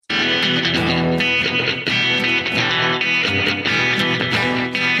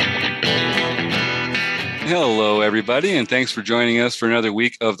Hello, everybody, and thanks for joining us for another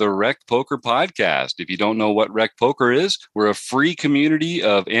week of the Rec Poker Podcast. If you don't know what Rec Poker is, we're a free community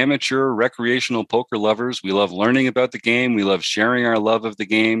of amateur recreational poker lovers. We love learning about the game. We love sharing our love of the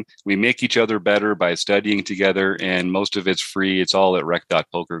game. We make each other better by studying together, and most of it's free. It's all at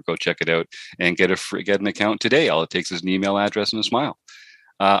rec.poker. Go check it out and get an account today. All it takes is an email address and a smile.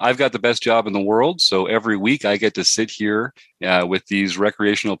 I've got the best job in the world, so every week I get to sit here with these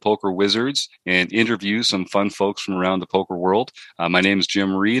recreational poker wizards and interview some fun folks from around the poker world. My name is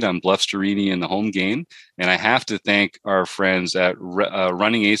Jim Reed. I'm Bluffsterini in the home game, and I have to thank our friends at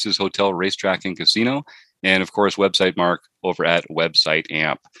Running Aces Hotel, Racetrack, and Casino, and of course, Website Mark over at Website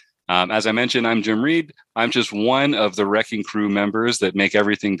Amp. As I mentioned, I'm Jim Reed. I'm just one of the Wrecking Crew members that make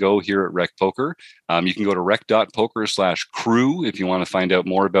everything go here at Rec Poker. You can go to rec.poker/crew if you want to find out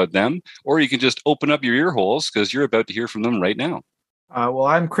more about them, or you can just open up your ear holes because you're about to hear from them right now. Well,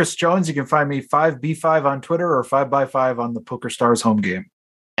 I'm Chris Jones. You can find me 5B5 on Twitter or 5x5 on the Poker Stars home game.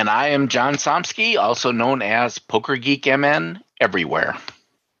 And I am John Somsky, also known as Poker Geek MN everywhere.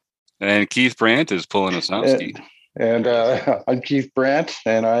 And Keith Brandt is pulling a Somsky. And I'm Keith Brandt,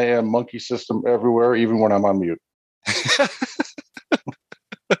 and I am Monkey System everywhere, even when I'm on mute.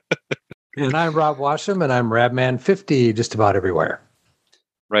 And I'm Rob Washam, and I'm Rabman50 just about everywhere.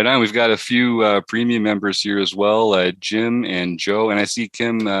 Right on. We've got a few premium members here as well, Jim and Joe. And I see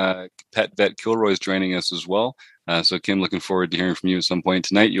Kim, Pet Vet Kilroy, is joining us as well. So Kim, looking forward to hearing from you at some point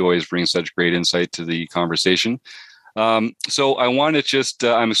tonight. You always bring such great insight to the conversation. So I want to just,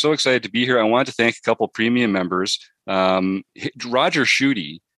 I'm so excited to be here. I want to thank a couple premium members. Roger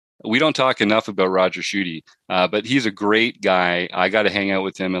Schutte. We don't talk enough about Roger Schutte, but he's a great guy. I got to hang out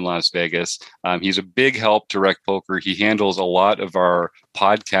with him in Las Vegas. He's a big help to Rec Poker. He handles a lot of our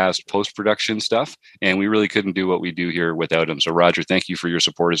podcast post-production stuff, and we really couldn't do what we do here without him. So Roger, thank you for your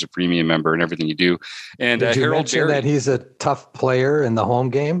support as a premium member and everything you do. And Did you Harold mention Berry, that he's a tough player in the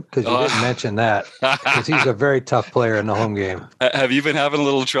home game? Because you didn't mention that. Because he's a very tough player in the home game. Have you been having a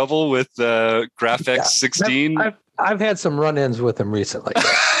little trouble with GraphX 16? I've had some run-ins with him recently.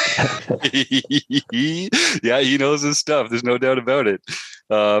 Yeah, he knows his stuff. There's no doubt about it.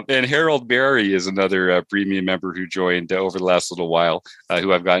 And Harold Berry is another premium member who joined over the last little while,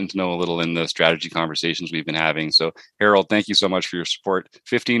 who I've gotten to know a little in the strategy conversations we've been having. So, Harold, thank you so much for your support.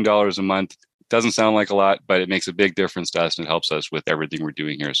 $15 a month doesn't sound like a lot, but it makes a big difference to us and it helps us with everything we're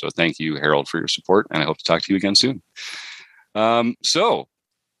doing here. So, thank you, Harold, for your support, and I hope to talk to you again soon. So,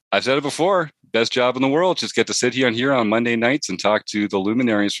 I've said it before. Best job in the world. Just get to sit here on Monday nights and talk to the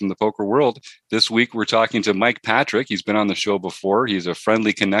luminaries from the poker world. This week, we're talking to Mike Patrick. He's been on the show before. He's a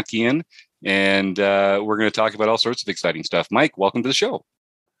friendly Canuckian, and we're going to talk about all sorts of exciting stuff. Mike, welcome to the show.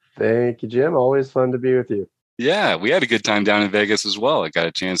 Thank you, Jim. Always fun to be with you. Yeah, we had a good time down in Vegas as well. I got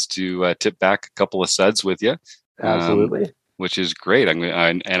a chance to tip back a couple of suds with you. Absolutely. Which is great.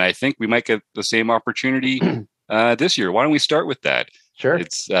 And I think we might get the same opportunity this year. Why don't we start with that? Sure.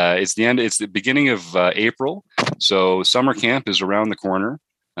 It's the beginning of April, so summer camp is around the corner.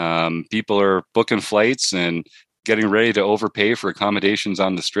 People are booking flights and getting ready to overpay for accommodations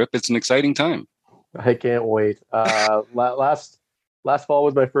on the strip. It's an exciting time. I can't wait. Last fall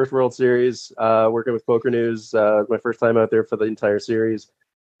was my first World Series. Working with Poker News, my first time out there for the entire series,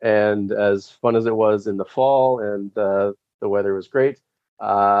 and as fun as it was in the fall, and the weather was great.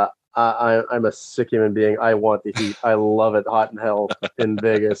 I'm a sick human being. I want the heat. I love it hot and hell in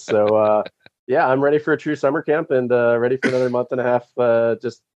Vegas. So, yeah, I'm ready for a true summer camp and ready for another month and a half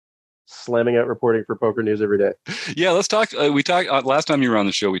just slamming out reporting for Poker News every day. Yeah, let's talk. We talked last time you were on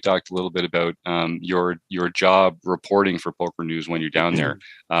the show. We talked a little bit about your job reporting for Poker News when you're down there.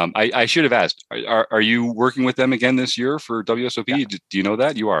 I should have asked. Are you working with them again this year for WSOP? Yeah. Do you know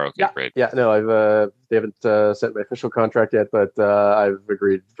that? You are? Okay, yeah. Great. Yeah, no, they haven't sent my official contract yet, but I've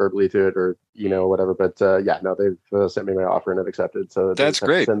agreed verbally to it, or whatever. But yeah, no, they've sent me my offer and I've accepted. So that's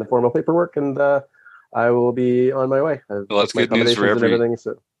great. Send the formal paperwork, and I will be on my way. Well, that's good news for everything.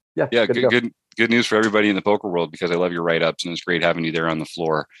 So. Yeah, good news for everybody in the poker world, because I love your write-ups and it's great having you there on the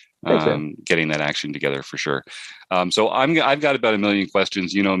floor, getting that action together for sure. So I've got about 1 million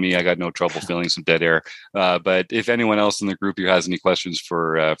questions. You know me, I got no trouble filling some dead air. But if anyone else in the group here has any questions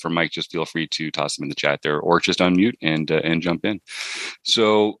for Mike, just feel free to toss them in the chat there, or just unmute and jump in.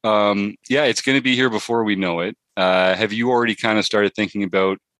 So yeah, it's going to be here before we know it. Have you already kind of started thinking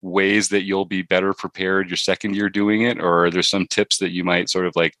about ways that you'll be better prepared your second year doing it, or are there some tips that you might sort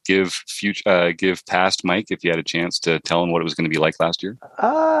of like give past Mike if you had a chance to tell him what it was going to be like last year?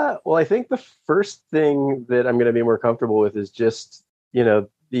 Well, I think the first thing that I'm going to be more comfortable with is just knowing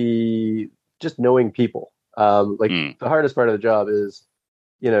people. The hardest part of the job is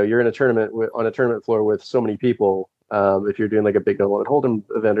you're in a tournament on a tournament floor with so many people. If you're doing like a big no limit hold'em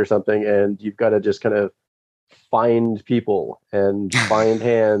event or something, and you've got to just kind of find people and find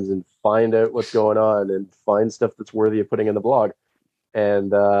hands and find out what's going on and find stuff that's worthy of putting in the blog.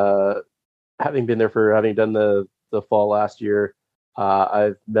 And having done the fall last year,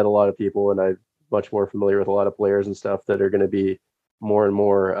 I've met a lot of people, and I'm much more familiar with a lot of players and stuff that are going to be more and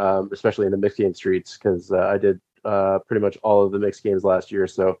more, especially in the mixed game streets, because I did pretty much all of the mixed games last year.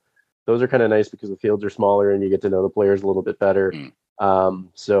 So those are kind of nice because the fields are smaller and you get to know the players a little bit better.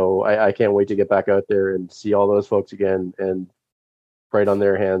 So I can't wait to get back out there and see all those folks again and write on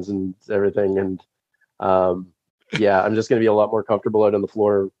their hands and everything. And yeah, I'm just going to be a lot more comfortable out on the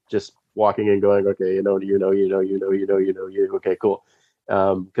floor, just walking and going, okay, okay, cool.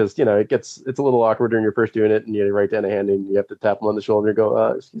 Because it's a little awkward when you're first doing it and you write down a hand and you have to tap them on the shoulder and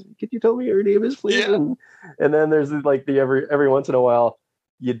go, excuse me, could you tell me your name is, please? Yeah. And then there's like every once in a while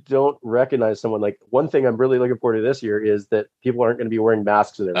you don't recognize someone. Like, one thing I'm really looking forward to this year is that people aren't going to be wearing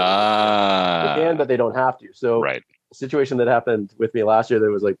masks in everything. They can, but they don't have to. So right. A situation that happened with me last year that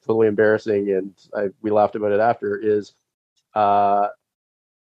was like totally embarrassing, and we laughed about it after, is I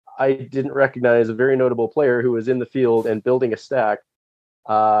didn't recognize a very notable player who was in the field and building a stack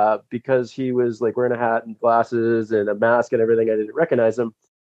because he was like wearing a hat and glasses and a mask and everything. I didn't recognize him.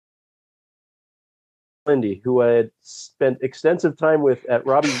 Lindy, who I had spent extensive time with at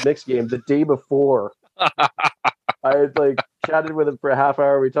Robbie's mix game the day before. I had like chatted with him for a half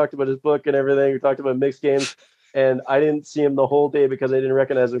hour. We talked about his book and everything. We talked about mixed games, and I didn't see him the whole day because I didn't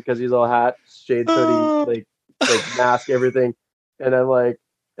recognize him because he's all hat, shades, hoodie, like mask, everything. And I'm like,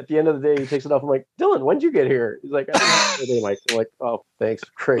 at the end of the day, he takes it off. I'm like, Dylan, when did you get here? He's like, I didn't have the day, Mike. I'm like, oh, thanks,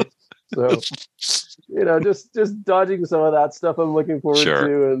 great. So, just dodging some of that stuff I'm looking forward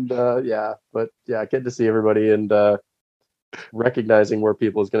to, and getting to see everybody and recognizing where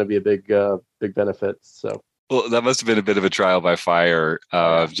people is going to be a big benefit. So. Well, that must have been a bit of a trial by fire,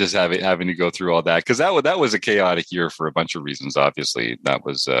 just having to go through all that, because that was a chaotic year for a bunch of reasons. Obviously, that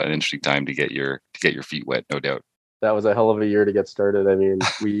was an interesting time to get your feet wet, no doubt. That was a hell of a year to get started. I mean,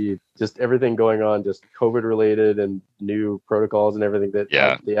 we just everything going on, just COVID related and new protocols and everything that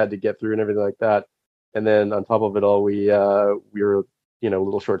they had to get through and everything like that. And then on top of it all, we were a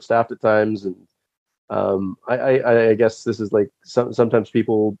little short staffed at times, and I guess this is like sometimes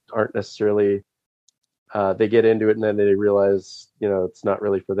people aren't necessarily. They get into it and then they realize, it's not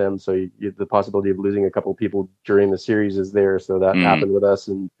really for them. So the possibility of losing a couple of people during the series is there. So that happened with us.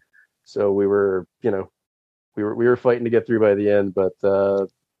 And so we were, we were fighting to get through by the end, but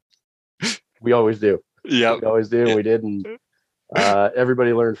we always do. Yeah, we always do. And we did. And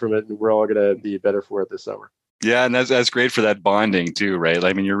everybody learned from it, and we're all going to be better for it this summer. Yeah. And that's great for that bonding too, right?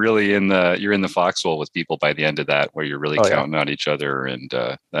 I mean, you're really in the foxhole with people by the end of that, where you're really counting on each other. And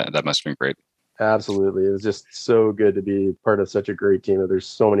that must've been great. Absolutely. It was just so good to be part of such a great team. There's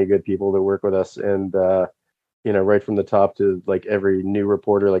so many good people that work with us, and right from the top to like every new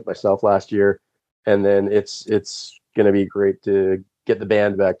reporter like myself last year. And then it's going to be great to get the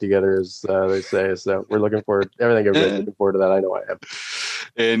band back together, as they say. So we're looking forward. Everything's looking forward to that. I know I am.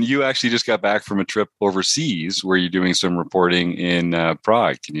 And you actually just got back from a trip overseas where you're doing some reporting in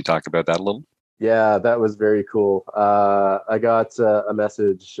Prague. Can you talk about that a little? Yeah, that was very cool. I got a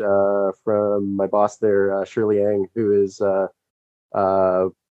message from my boss there, Shirley Yang, who is the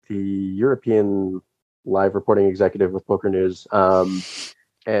European live reporting executive with Poker News.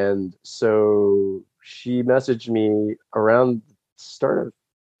 And so she messaged me around the start of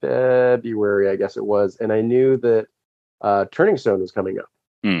February, I guess it was. And I knew that Turning Stone was coming up.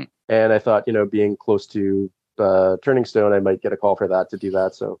 And I thought, being close to Turning Stone, I might get a call for that to do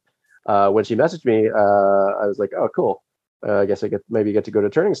that. So when she messaged me, I was like, oh, cool. I guess I maybe get to go to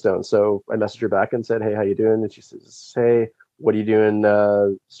Turning Stone. So I messaged her back and said, hey, how you doing? And she says, hey, what are you doing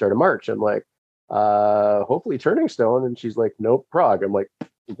start of March? I'm like, hopefully Turning Stone. And she's like, nope, Prague. I'm like,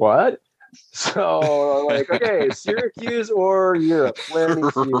 what? So I'm like, okay, Syracuse or Europe? Let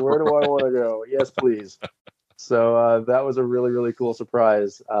me see. Where do I want to go? Yes, please. So that was a really, really cool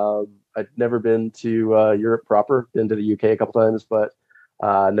surprise. I'd never been to Europe proper, been to the UK a couple times, but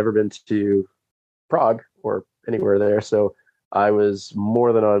never been to Prague or anywhere there. So I was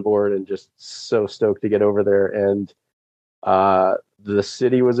more than on board and just so stoked to get over there. And the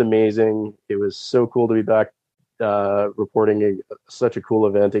city was amazing. It was so cool to be back reporting such a cool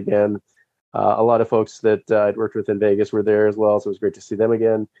event again. A lot of folks that I'd worked with in Vegas were there as well. So it was great to see them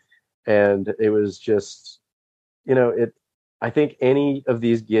again. And it was just, I think any of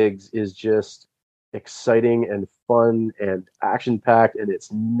these gigs is just exciting and fun and action packed, and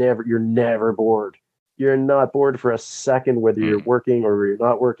you're never bored. you're not bored for a second, whether you're working or you're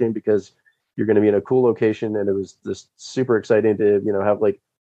not working, because you're going to be in a cool location. And it was just super exciting to, have like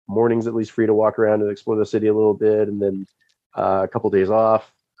mornings at least free to walk around and explore the city a little bit, and then a couple days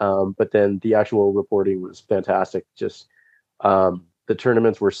off. But then the actual reporting was fantastic. Just the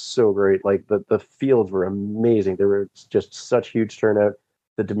tournaments were so great. Like the fields were amazing. There were just such huge turnout.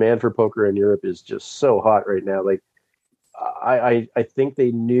 The demand for poker in Europe is just so hot right now. Like I think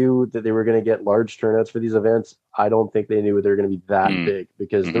they knew that they were going to get large turnouts for these events. I don't think they knew they were going to be that big,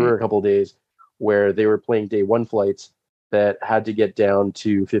 because there were a couple of days where they were playing day one flights that had to get down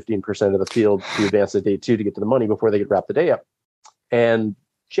to 15% of the field to advance to day two to get to the money before they could wrap the day up. And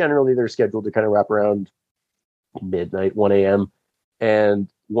generally they're scheduled to kind of wrap around midnight, 1 a.m. And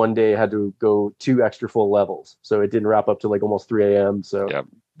one day had to go 2 extra full levels. So it didn't wrap up to like almost 3 a.m. So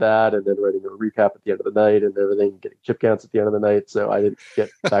that, and then writing a recap at the end of the night and everything, getting chip counts at the end of the night. So I didn't get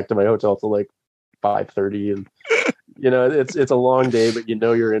back to my hotel till like 5:30. And, it's a long day, but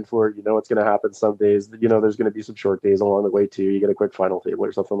you're in for it. You know what's going to happen some days. There's going to be some short days along the way too. You get a quick final table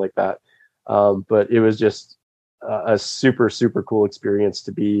or something like that. But it was just a super, super cool experience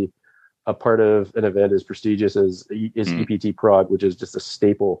to be a part of an event as prestigious as EPT Prague, which is just a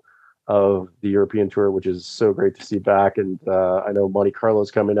staple of the European Tour, which is so great to see back. And I know Monte Carlo's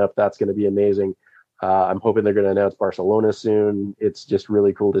coming up. That's going to be amazing. I'm hoping they're going to announce Barcelona soon. It's just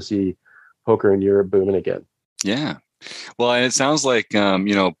really cool to see poker in Europe booming again. Yeah. Well, and it sounds like,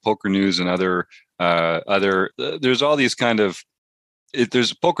 Poker News and other, there's all these kind of,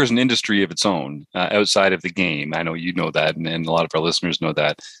 there's poker's an industry of its own outside of the game. I know you know that, and a lot of our listeners know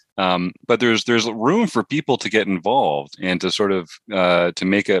that. But there's room for people to get involved and to sort of to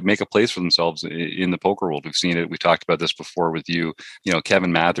make a place for themselves in the poker world. We've seen it. We talked about this before with you.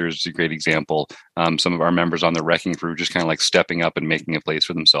 Kevin Mathers is a great example. Some of our members on the Wrecking Crew just kind of like stepping up and making a place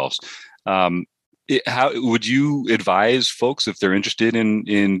for themselves. How would you advise folks if they're interested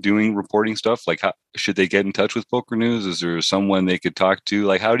in doing reporting stuff? Like, how should they get in touch with Poker News? Is there someone they could talk to?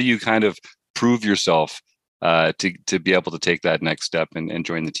 Like, how do you kind of prove yourself to be able to take that next step and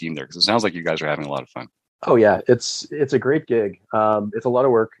join the team there? Because it sounds like you guys are having a lot of fun. Oh yeah, it's a great gig. It's a lot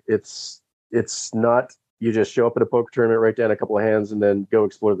of work. It's not, you just show up at a poker tournament, write down a couple of hands, and then go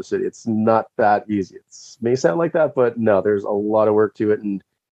explore the city. It's not that easy. It may sound like that, but no, there's a lot of work to it, and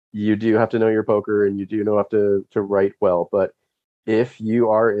you do have to know your poker, and you do have to write well. But if you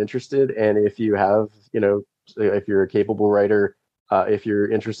are interested, and if you have, if you're a capable writer, if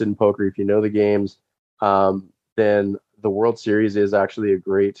you're interested in poker, if you know the games, then the World Series is actually a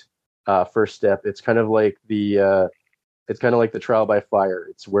great first step. It's kind of like the trial by fire.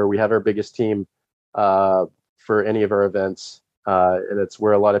 It's where we have our biggest team for any of our events, and it's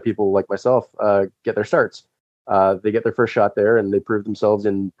where a lot of people like myself get their starts. They get their first shot there, and they prove themselves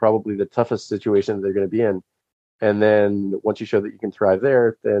in probably the toughest situation they're going to be in. And then once you show that you can thrive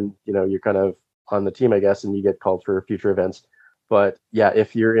there, then you're kind of on the team, I guess, and you get called for future events. But yeah,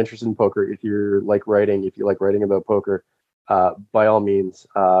 if you're interested in poker, if you like writing about poker, by all means.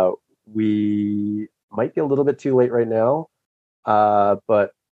 We might be a little bit too late right now,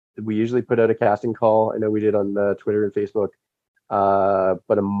 but we usually put out a casting call. I know we did on Twitter and Facebook,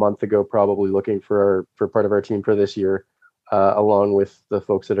 but a month ago, probably looking for part of our team for this year, along with the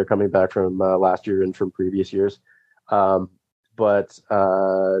folks that are coming back from last year and from previous years. But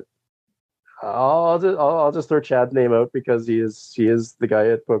I'll just throw Chad's name out because he is the guy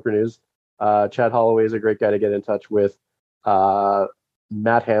at Poker News. Chad Holloway is a great guy to get in touch with.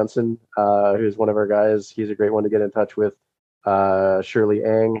 Matt Hansen, who's one of our guys, he's a great one to get in touch with. Shirley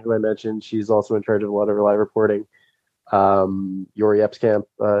Ang, who I mentioned, she's also in charge of a lot of our live reporting. Yori Epskamp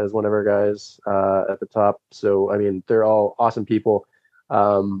is one of our guys at the top. So, I mean, they're all awesome people.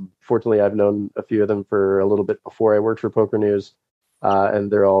 Fortunately, I've known a few of them for a little bit before I worked for Poker News, and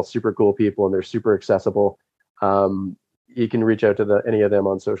they're all super cool people, and they're super accessible. You can reach out to any of them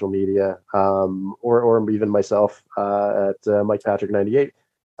on social media, or even myself at Mike Patrick 98,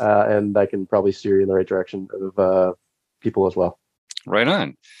 and I can probably steer you in the right direction of people as well. Right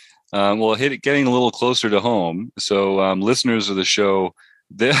on. Well, getting a little closer to home. So, listeners of the show,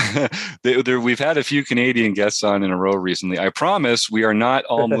 we've had a few Canadian guests on in a row recently. I promise we are not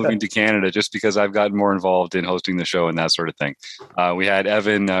all moving to Canada just because I've gotten more involved in hosting the show and that sort of thing. We had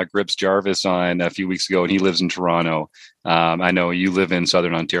Evan Grips Jarvis on a few weeks ago, and he lives in Toronto. I know you live in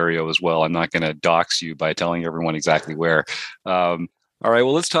Southern Ontario as well. I'm not going to dox you by telling everyone exactly where. All right,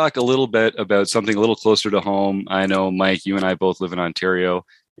 well, let's talk a little bit about something a little closer to home. I know, Mike, you and I both live in Ontario,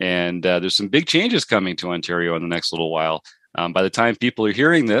 and there's some big changes coming to Ontario in the next little while. By the time people are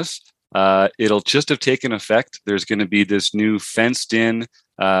hearing this, it'll just have taken effect. There's going to be this new fenced-in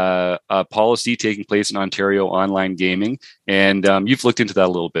policy taking place in Ontario online gaming, and you've looked into that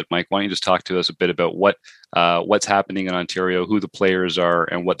a little bit, Mike. Why don't you just talk to us a bit about what's happening in Ontario, who the players are,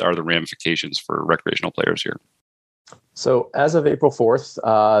 and what are the ramifications for recreational players here? So as of April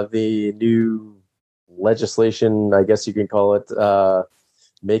 4th, the new legislation, I guess you can call it,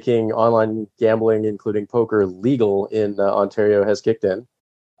 making online gambling, including poker, legal in Ontario has kicked in,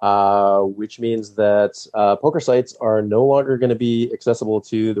 which means that poker sites are no longer going to be accessible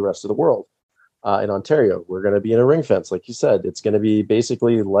to the rest of the world. In Ontario, we're going to be in a ring fence, like you said. It's going to be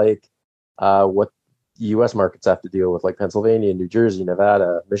basically like what U.S. markets have to deal with, like Pennsylvania, New Jersey,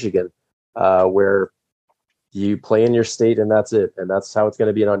 Nevada, Michigan, where you play in your state and that's it. And that's how it's going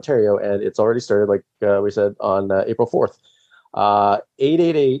to be in Ontario. And it's already started, like we said, on April 4th.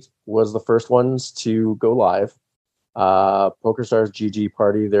 888 was the first ones to go live. PokerStars GG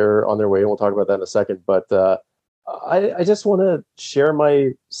Party, they're on their way, and we'll talk about that in a second. But I just want to share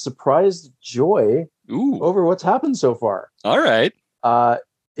my surprised joy over what's happened so far. All right.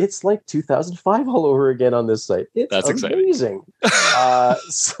 It's like 2005 all over again on this site. That's amazing.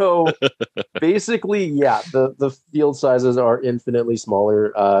 So basically, yeah, the field sizes are infinitely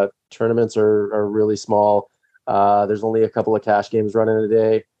smaller. Tournaments are really small. There's only a couple of cash games running a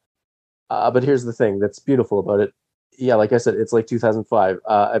day. But here's the thing that's beautiful about it. Yeah, like I said, it's like 2005.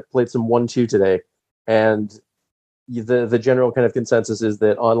 I played some 1-2 today, and the general kind of consensus is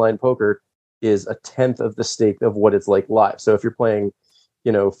that online poker is a tenth of the stake of what it's like live. So if you're playing,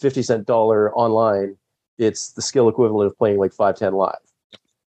 50-cent dollar online, it's the skill equivalent of playing like 5-10 live.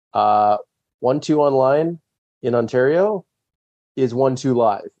 1-2 online in Ontario is 1-2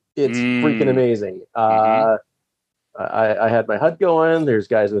 live. It's freaking amazing. I had my HUD going. There's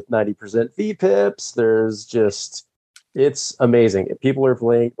guys with 90% VPIPs. There's just, it's amazing. People are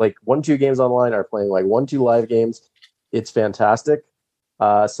playing like 1-2 games online, are playing like 1-2 live games. It's fantastic.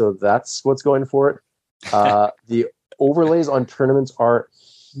 So that's what's going for it. The overlays on tournaments are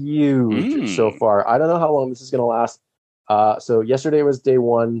huge so far. I don't know how long this is going to last. So yesterday was day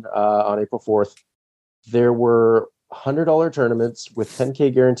one on April 4th. There were $100 tournaments with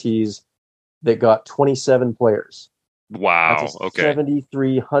 10K guarantees that got 27 players. Wow. That's a okay.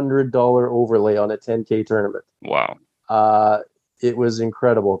 $7,300 overlay on a 10K tournament. Wow. It was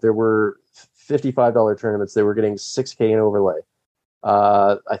incredible. There were $55 tournaments. They were getting 6K in overlay.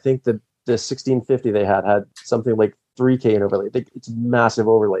 I think the 1650 they had something like 3K in overlay. It's massive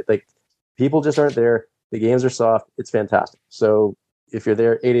overlay. Like, people just aren't there. The games are soft. It's fantastic. So if you're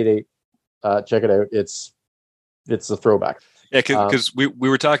there, 888, check it out. It's a throwback. Yeah, because we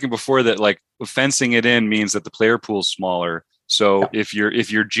were talking before that, like, fencing it in means that the player pool's smaller. So if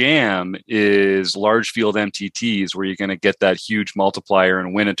your jam is large field MTTs where you're going to get that huge multiplier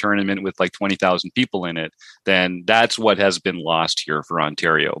and win a tournament with like 20,000 people in it, then that's what has been lost here for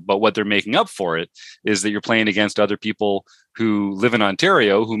Ontario. But what they're making up for it is that you're playing against other people who live in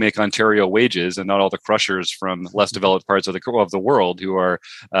Ontario, who make Ontario wages, and not all the crushers from less developed parts of the world who are,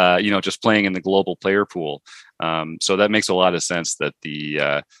 just playing in the global player pool. So that makes a lot of sense that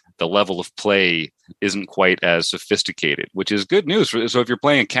the level of play isn't quite as sophisticated, which is good news. So if you're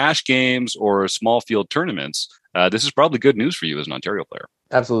playing cash games or small field tournaments, this is probably good news for you as an Ontario player.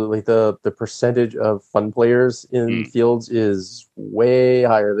 Absolutely. The percentage of fun players in fields is way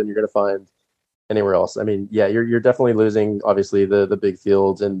higher than you're going to find anywhere else. I mean, yeah, you're definitely losing, obviously, the big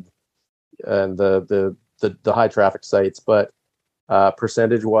fields and the high traffic sites, but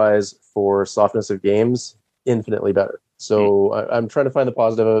percentage wise for softness of games, infinitely better. So I'm trying to find the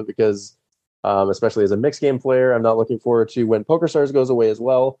positive of it because, especially as a mixed game player, I'm not looking forward to when PokerStars goes away as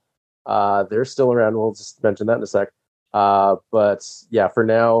well. They're still around. We'll just mention that in a sec. But yeah, for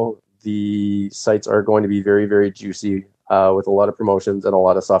now, the sites are going to be very, very juicy with a lot of promotions and a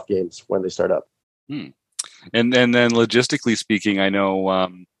lot of soft games when they start up. And then logistically speaking, I know,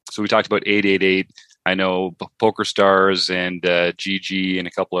 so we talked about 888. I know PokerStars and GG and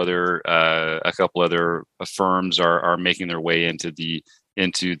a couple other firms are making their way into the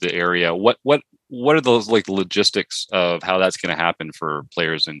area. What are those like logistics of how that's going to happen for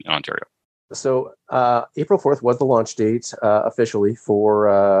players in Ontario? So April 4th was the launch date officially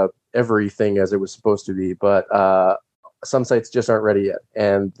for everything as it was supposed to be, but some sites just aren't ready yet,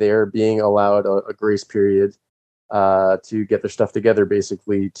 and they're being allowed a grace period to get their stuff together,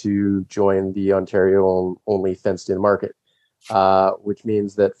 basically to join the Ontario only fenced-in market, which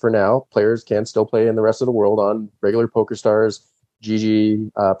means that for now, players can still play in the rest of the world on regular PokerStars,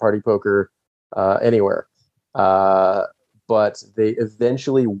 GG, Party Poker, anywhere. But they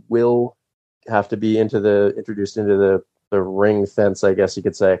eventually will have to be introduced into the ring fence, I guess you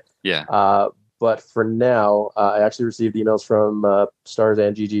could say. Yeah. But for now, I actually received emails from Stars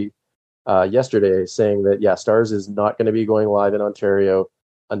and GG yesterday saying that, yeah, Stars is not going to be going live in Ontario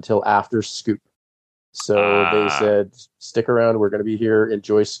until after Scoop. So they said, stick around. We're going to be here.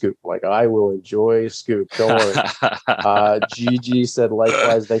 Enjoy Scoop. Like, I will enjoy Scoop. Don't worry. GG said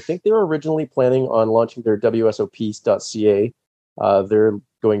likewise. I think they were originally planning on launching their WSOP.ca. They're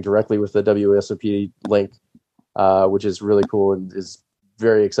going directly with the WSOP link, which is really cool and is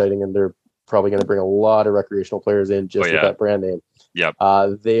very exciting. And they're probably going to bring a lot of recreational players in just with that brand name. Yep.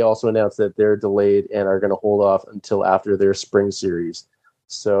 They also announced that they're delayed and are going to hold off until after their spring series.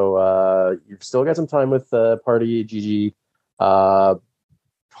 So you've still got some time with Party GG.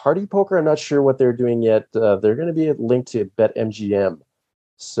 Party Poker, I'm not sure what they're doing yet. They're going to be linked to BetMGM,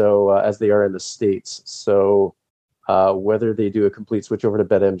 so as they are in the States. So whether they do a complete switch over to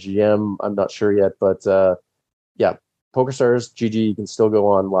BetMGM, I'm not sure yet. But yeah, PokerStars GG, you can still go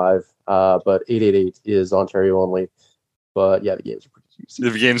on live, but 888 is Ontario only. But yeah, the games are pretty juicy.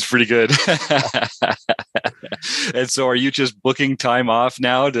 The game's pretty good. And so are you just booking time off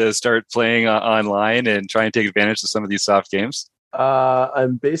now to start playing online and try and take advantage of some of these soft games?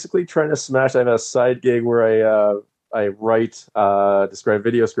 I'm basically trying to smash. I have a side gig where I write, describe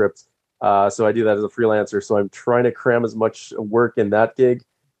video scripts. So I do that as a freelancer. So I'm trying to cram as much work in that gig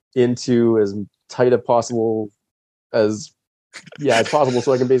into as tight as possible as possible.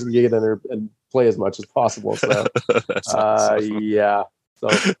 So I can basically get in there and play as much as possible. So awesome. Yeah. So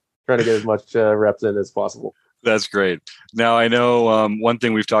trying to get as much reps in as possible. That's great. Now, I know one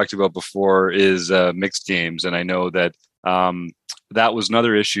thing we've talked about before is mixed games. And I know that that was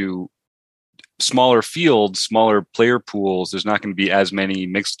another issue. Smaller fields, smaller player pools, there's not going to be as many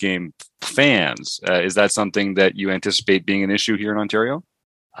mixed game fans. Is that something that you anticipate being an issue here in Ontario?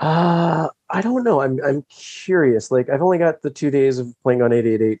 I don't know. I'm curious. Like, I've only got the 2 days of playing on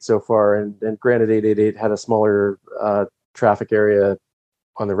 888 so far, and granted, 888 had a smaller traffic area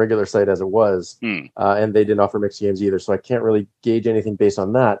on the regular site as it was, and they didn't offer mixed games either, so I can't really gauge anything based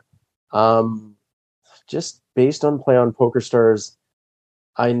on that. Just based on play on PokerStars,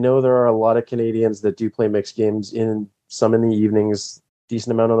 I know there are a lot of Canadians that do play mixed games, some in the evenings,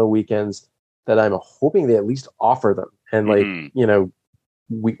 decent amount on the weekends, that I'm hoping they at least offer them. And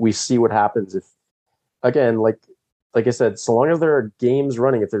we see what happens if, again, like I said, so long as there are games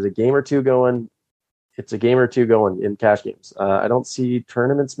running, if there's a game or two going, it's a game or two going in cash games. I don't see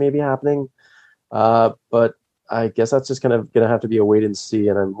tournaments maybe happening, but I guess that's just kind of going to have to be a wait and see.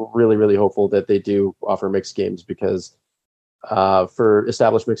 And I'm really, really hopeful that they do offer mixed games, because for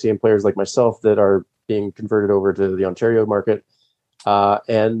established mixed game players like myself that are being converted over to the Ontario market,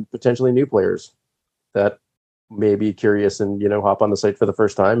 and potentially new players that may be curious and hop on the site for the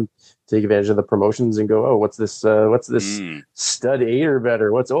first time, take advantage of the promotions and go, oh, what's this stud 8 or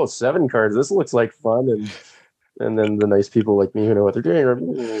better, 7 cards, this looks like fun, and then the nice people like me who know what they're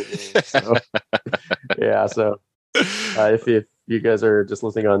doing so, yeah. So if you guys are just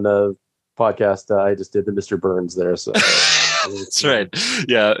listening on the podcast, I just did the Mr. Burns there, so that's right.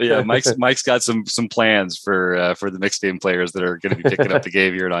 Yeah. Mike's got some plans for the mixed game players that are going to be picking up the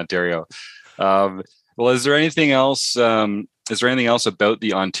game here in Ontario. Well, is there anything else about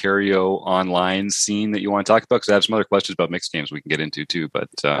the Ontario online scene that you want to talk about? Because I have some other questions about mixed games we can get into too. But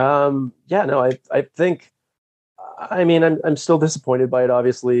I think, I mean, I'm still disappointed by it,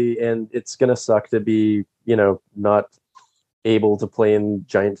 obviously, and it's gonna suck to be not able to play in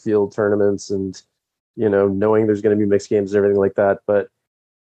giant field tournaments and knowing there's going to be mixed games and everything like that. But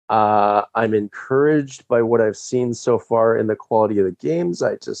I'm encouraged by what I've seen so far in the quality of the games.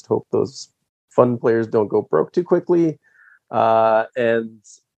 I just hope those fun players don't go broke too quickly. And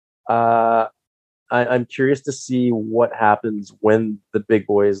I'm curious to see what happens when the big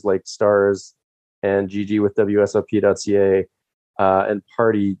boys like Stars and GG with WSOP.ca and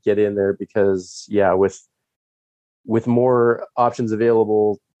Party get in there, because with more options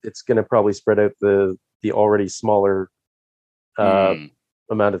available, it's going to probably spread out the already smaller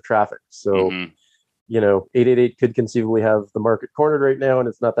amount of traffic. So, 888 could conceivably have the market cornered right now, and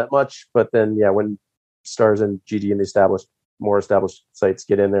it's not that much. But then, when Stars and GG and the more established sites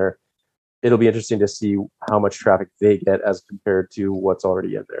get in there, it'll be interesting to see how much traffic they get as compared to what's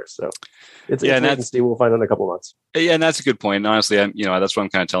already in there. So it's wait and see. We'll find out in a couple of months. Yeah, and that's a good point. And honestly, that's what I'm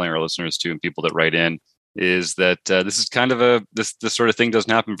kind of telling our listeners too, and people that write in, is that this is kind of this sort of thing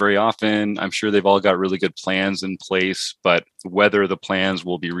doesn't happen very often. I'm sure they've all got really good plans in place, but whether the plans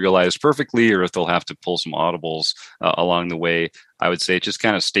will be realized perfectly or if they'll have to pull some audibles along the way, I would say just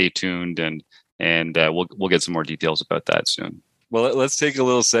kind of stay tuned, and we'll get some more details about that soon. Well, let's take a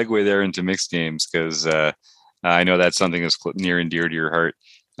little segue there into mixed games, because I know that's something that's near and dear to your heart.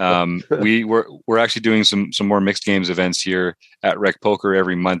 We're actually doing some more mixed games events here at Rec Poker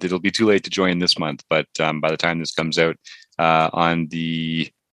every month. It'll be too late to join this month, but by the time this comes out on the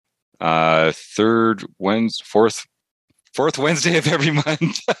fourth Wednesday of every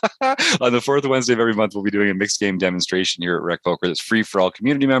month, on the fourth Wednesday of every month, we'll be doing a mixed game demonstration here at Rec Poker that's free for all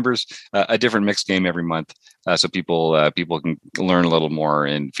community members. A different mixed game every month, so people can learn a little more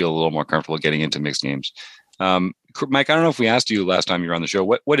and feel a little more comfortable getting into mixed games. Mike, I don't know if we asked you last time you were on the show.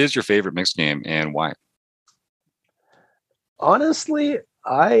 What is your favorite mixed game and why? Honestly,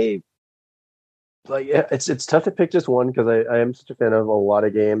 it's tough to pick just one because I am such a fan of a lot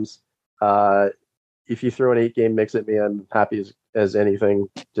of games. If you throw an 8-game mix at me, I'm happy as anything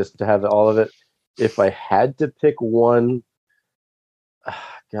just to have all of it. If I had to pick one,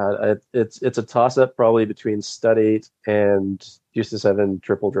 God, it's a toss up probably between Stud 8 and Deuce to 7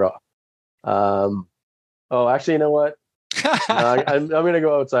 Triple Draw. Oh, actually, you know what? No, I'm going to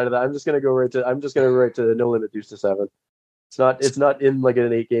go outside of that. I'm just going to write to No Limit Deuce to 7. It's not in like an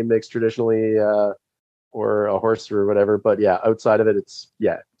 8-game mix traditionally, or a horse or whatever. But yeah, outside of it,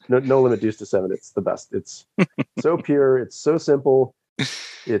 No Limit Deuce to 7. It's the best. It's so pure. It's so simple.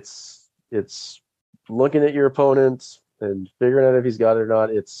 It's looking at your opponent and figuring out if he's got it or not.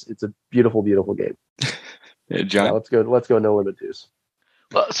 It's a beautiful, beautiful game. Hey, John, yeah, let's go No Limit Deuce.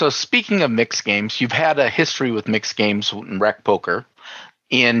 Well, so speaking of mixed games, you've had a history with mixed games in Rec Poker.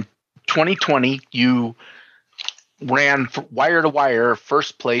 In 2020, you ran wire to wire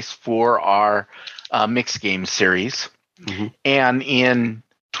first place for our mixed game series. Mm-hmm. And in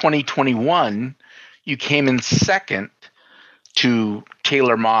 2021, you came in second to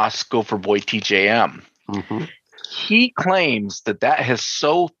Taylor Moss, Gopher Boy TJM. Mm-hmm. He claims that has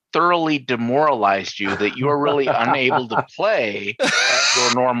so thoroughly demoralized you that you are really unable to play at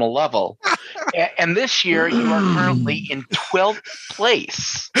your normal level. And this year, you are currently in 12th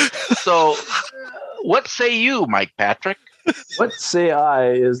place. So what say you, Mike Patrick? What say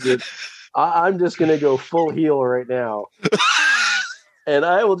I is that I'm just going to go full heel right now. And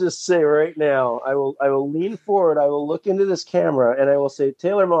I will just say right now, I will lean forward, I will look into this camera, and I will say,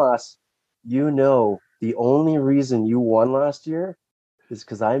 Taylor Moss, the only reason you won last year is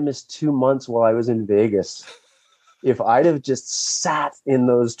because I missed 2 months while I was in Vegas. If I'd have just sat in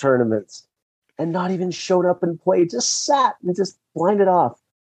those tournaments and not even showed up and played, just sat and just blinded off,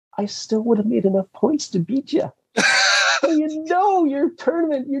 I still would have made enough points to beat you. So your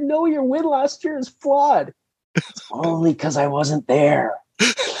tournament, your win last year is flawed. It's only because I wasn't there.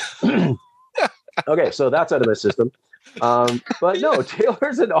 Okay, so that's out of my system. But no,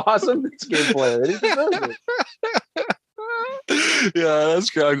 Taylor's an awesome mixed game player, and he deserves it. Yeah, that's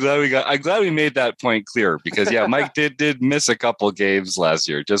good. I'm glad we made that point clear because Mike did miss a couple games last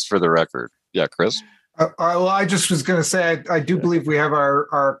year, just for the record. Yeah, Chris. Well, I just was going to say, I do believe we have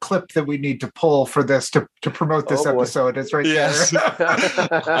our clip that we need to pull for this to promote this episode. It's right there.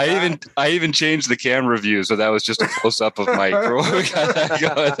 I even changed the camera view, so that was just a close up of Mike.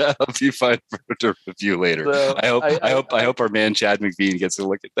 That'll be fun to review later. So I hope our man Chad McBean gets a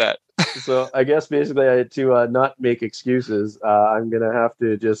look at that. So I guess basically to not make excuses, I'm going to have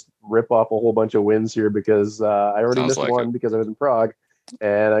to just rip off a whole bunch of wins here because I already missed one because I was in Prague.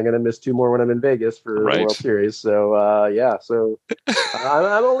 And I'm going to miss 2 more when I'm in Vegas for the World Series. So, I'm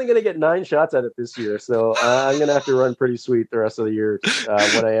only going to get 9 shots at it this year. So I'm going to have to run pretty sweet the rest of the year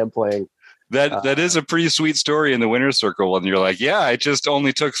when I am playing. That is a pretty sweet story in the winner's circle. And you're like, I just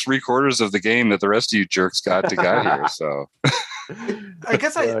only took 3/4 of the game that the rest of you jerks got here. So I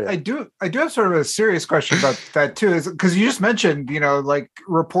guess I do have sort of a serious question about that too, is because you just mentioned, like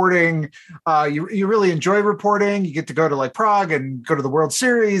reporting, you really enjoy reporting. You get to go to like Prague and go to the World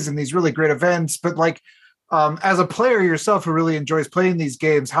Series and these really great events. But like, as a player yourself who really enjoys playing these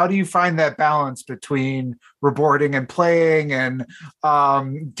games, how do you find that balance between reporting and playing? And how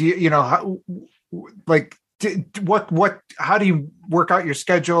do you work out your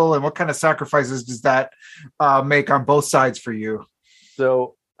schedule, and what kind of sacrifices does that make on both sides for you?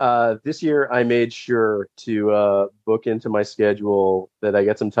 So this year I made sure to book into my schedule that I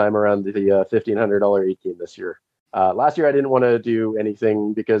get some time around the $1,500 8-game this year. Last year I didn't want to do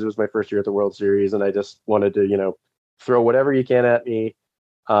anything because it was my first year at the World Series, and I just wanted to, throw whatever you can at me.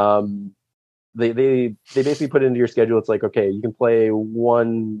 They basically put it into your schedule. It's like, okay, you can play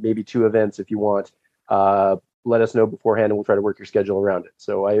 1, maybe 2 events if you want. Let us know beforehand and we'll try to work your schedule around it.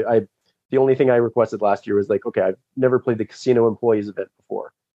 So the only thing I requested last year was like, okay, I've never played the casino employees event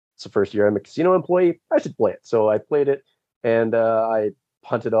before. It's the first year I'm a casino employee. I should play it. So I played it, and I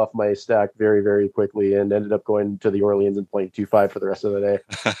punted off my stack very, very quickly and ended up going to the Orleans and playing 2-5 for the rest of the day.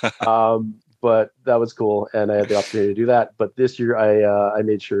 but that was cool, and I had the opportunity to do that. But this year, I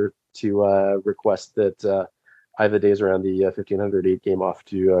made sure to request that I have the days around the 1508 game off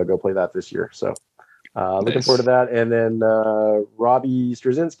to go play that this year. So looking forward to that. And then Robbie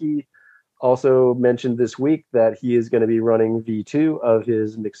Straczynski also mentioned this week that he is going to be running V2 of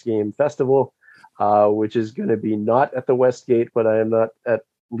his Mixed Game Festival, which is going to be not at the Westgate, but I am not at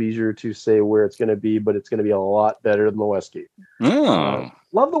leisure to say where it's going to be, but it's going to be a lot better than the Westgate.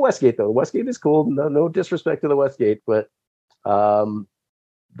 Love the Westgate, though. The Westgate is cool. No disrespect to the Westgate, but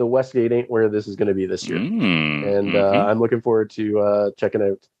the Westgate ain't where this is going to be this year. And I'm looking forward to checking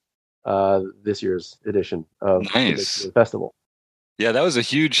out this year's edition of the festival. Yeah, that was a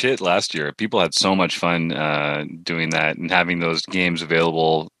huge hit last year. People had so much fun doing that and having those games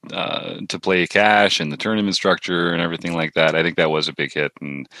available to play cash and the tournament structure and everything like that. I think that was a big hit,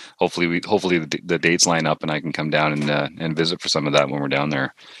 and hopefully the dates line up and I can come down and visit for some of that when we're down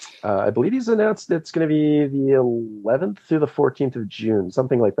there. I believe he's announced it's going to be the 11th through the 14th of June,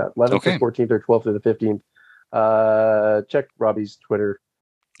 something like that. 11th to 14th or 12th through the 15th. Check Robbie's Twitter.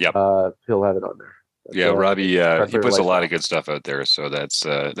 Yep. He'll have it on there. Robbie, he puts a lot of good stuff out there. So that's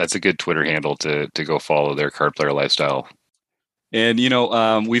a good Twitter handle to go follow their Card Player Lifestyle. And,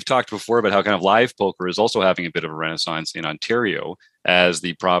 we've talked before about how kind of live poker is also having a bit of a renaissance in Ontario as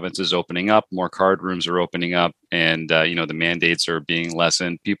the province is opening up, more card rooms are opening up, and, the mandates are being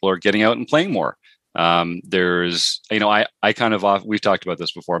lessened. People are getting out and playing more. There's, I kind of, we've talked about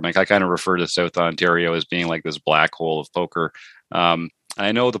this before, Mike, I kind of refer to South Ontario as being like this black hole of poker.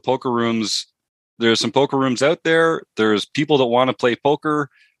 I know the poker rooms, there's some poker rooms out there. There's people that want to play poker.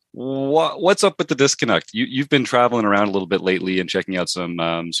 What's up with the disconnect? You've been traveling around a little bit lately and checking out some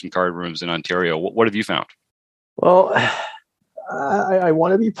card rooms in Ontario. What have you found? Well, I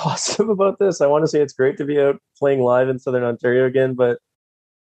want to be positive about this. I want to say it's great to be out playing live in Southern Ontario again, but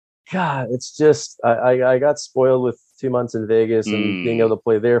God, it's just I got spoiled with 2 months in Vegas and being able to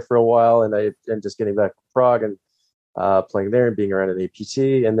play there for a while, and just getting back to Prague and playing there and being around an APT,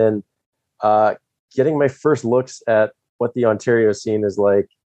 and then getting my first looks at what the Ontario scene is like.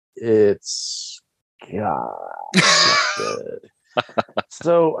 It's good.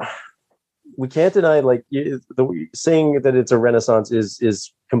 So we can't deny, like, saying that it's a renaissance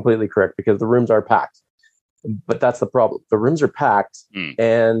is completely correct, because the rooms are packed. But that's the problem. The rooms are packed,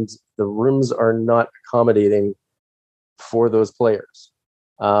 and the rooms are not accommodating for those players.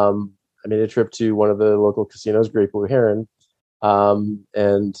 I made a trip to one of the local casinos, Great Blue Heron,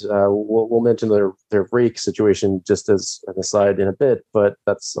 and we'll mention their rake situation just as an aside in a bit, but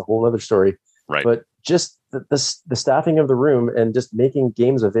that's a whole other story. Right. But just the staffing of the room and just making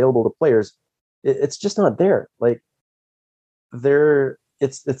games available to players, it's just not there. Like,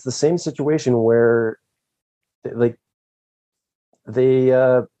 it's the same situation where, like, they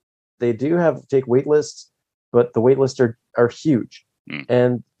do take wait lists, but the wait lists are huge,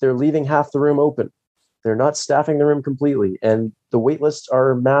 and they're leaving half the room open. They're not staffing the room completely, and the wait lists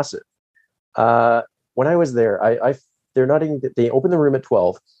are massive. When I was there, they're not even. They open the room at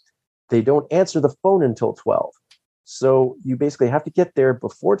 12. They don't answer the phone until 12. So you basically have to get there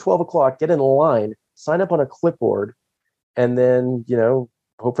before 12 o'clock, get in a line, sign up on a clipboard, and then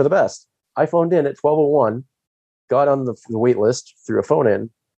hope for the best. I phoned in at 12:01, got on the wait list through a phone in,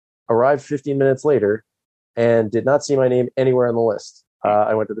 arrived 15 minutes later, and did not see my name anywhere on the list.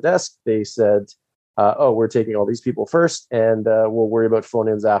 I went to the desk. They said, we're taking all these people first, and we'll worry about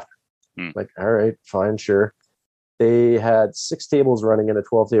phone-ins after. Like, all right, fine, sure. They had 6 tables running in a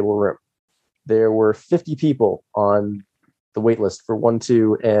 12-table room. There were 50 people on the wait list for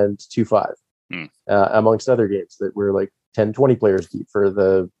 1-2 and 2-5, amongst other games that were like 10, 20 players deep for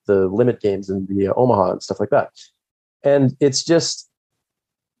the limit games and the Omaha and stuff like that. And it's just,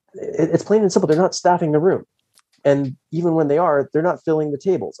 it's plain and simple. They're not staffing the room. And even when they are, they're not filling the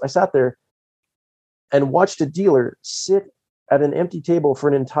tables. I sat there and watched a dealer sit at an empty table for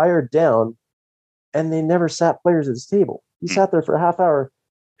an entire down, and they never sat players at his table. He sat there for a half hour,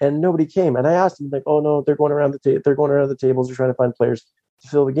 and nobody came. And I asked him, like, "Oh no, they're going around the tables. They're trying to find players to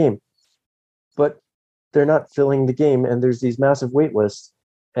fill the game, but they're not filling the game." And there's these massive wait lists,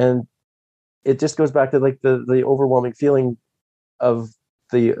 and it just goes back to like the overwhelming feeling of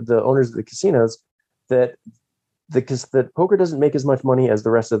the owners of the casinos that poker doesn't make as much money as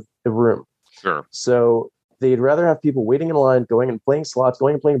the rest of the room. Sure. So they'd rather have people waiting in line, going and playing slots,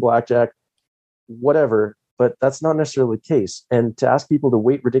 going and playing blackjack, whatever. But that's not necessarily the case. And to ask people to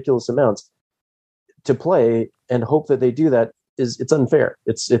wait ridiculous amounts to play and hope that they do that it's unfair.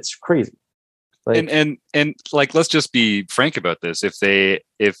 It's crazy. Like, and like, let's just be frank about this. If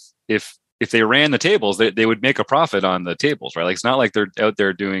if they ran the tables, they would make a profit on the tables, right? Like it's not like they're out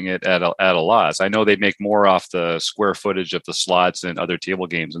there doing it at a loss. I know they make more off the square footage of the slots and other table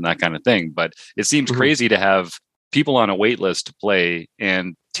games and that kind of thing, but it seems crazy to have people on a wait list to play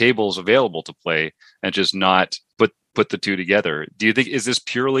and tables available to play and just not put the two together. Do you think, is this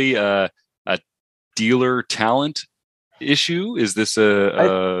purely a dealer talent issue? Is this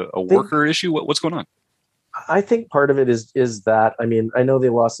a worker issue? What's going on? I think part of it is that, I mean, I know they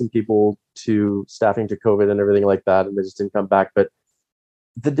lost some people to staffing to COVID and everything like that, and they just didn't come back, but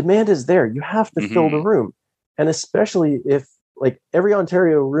the demand is there. You have to fill the room. And especially if, like, every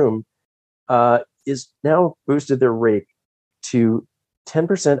Ontario room is now boosted their rate to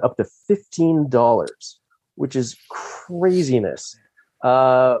 10% up to $15, which is craziness.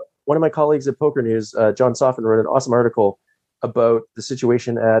 One of my colleagues at Poker News, John Soffin, wrote an awesome article about the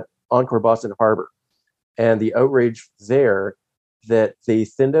situation at Encore Boston Harbor and the outrage there that they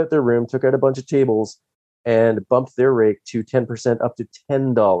thinned out their room, took out a bunch of tables, and bumped their rate to 10% up to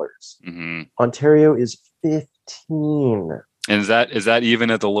 $10. Ontario is 15. And is that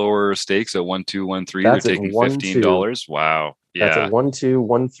even at the lower stakes at 1, 2, 1, 3? They're taking $15. Wow. Yeah. That's at 1, 2,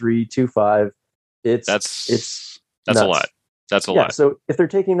 1, 3, 2, 5. That's a lot. That's a lot. So if they're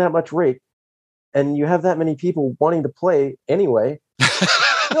taking that much rate and you have that many people wanting to play anyway,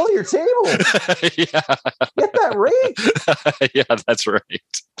 fill your table. Yeah. Get that rate. Yeah, that's right.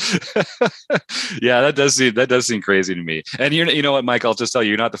 Yeah, that does seem crazy to me. And you know what, Mike, I'll just tell you,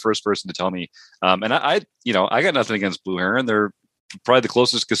 you're not the first person to tell me. And I got nothing against Blue Heron. They're probably the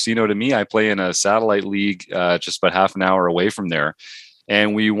closest casino to me. I play in a satellite league just about half an hour away from there.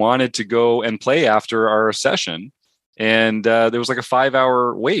 And we wanted to go and play after our session. And there was like a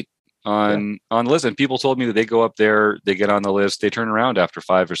 5-hour wait on the list. And people told me that they go up there, they get on the list, they turn around after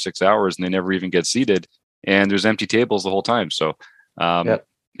 5 or 6 hours, and they never even get seated. And there's empty tables the whole time. So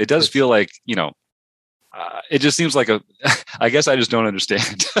it does feel like, it just seems like I guess I just don't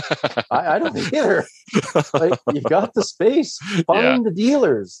understand. I don't either. Like, you've got the space. Find the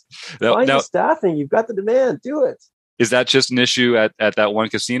dealers. Find the staffing. You've got the demand. Do it. Is that just an issue at that one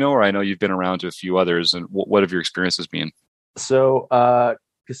casino, or I know you've been around to a few others, and what have your experiences been? So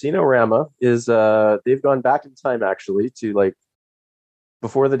Casino Rama is they've gone back in time actually to like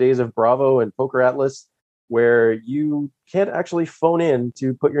before the days of Bravo and Poker Atlas, where you can't actually phone in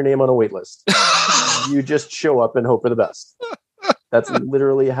to put your name on a wait list. You just show up and hope for the best. That's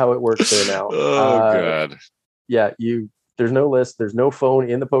literally how it works there now. Oh God. Yeah, there's no list, there's no phone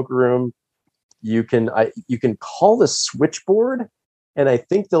in the poker room. You can call the switchboard, and I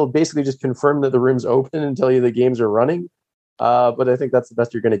think they'll basically just confirm that the room's open and tell you the games are running. But I think that's the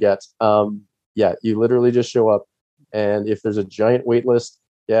best you're going to get. You literally just show up, and if there's a giant wait list,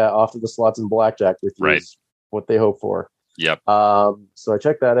 off to the slots and blackjack with you is what they hope for. Yep. So I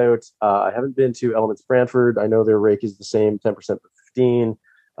checked that out. I haven't been to Elements Brantford. I know their rake is the same, 10% for 15.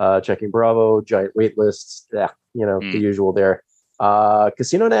 Checking Bravo, giant wait lists. The usual there.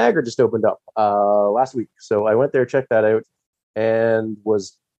 Casino Niagara just opened up last week. So I went there, checked that out, and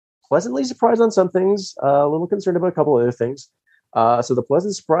was pleasantly surprised on some things, a little concerned about a couple other things. So the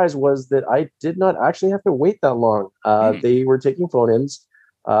pleasant surprise was that I did not actually have to wait that long. They were taking phone-ins.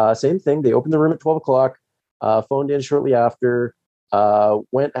 Same thing. They opened the room at 12 o'clock, phoned in shortly after,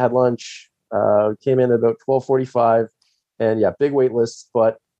 went, had lunch, came in at about 12:45, and big wait lists,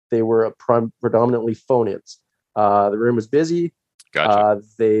 but they were predominantly phone-ins. The room was busy. Gotcha.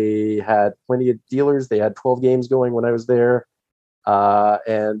 They had plenty of dealers. They had 12 games going when I was there.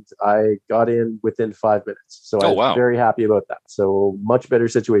 And I got in within 5 minutes. So I was very happy about that. So much better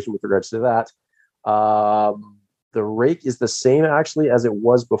situation with regards to that. The rake is the same actually as it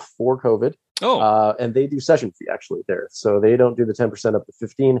was before COVID. And they do session fee actually there. So they don't do the 10% up to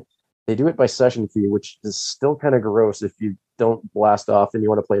 15. They do it by session fee, which is still kind of gross if you don't blast off and you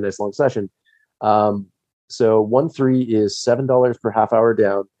want to play a nice long session. So 1-3 is $7 per half hour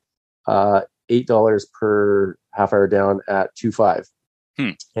down, $8 per half hour down at 2-5.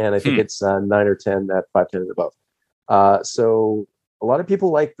 And I think it's 9 or 10 at 5-10 and above. So a lot of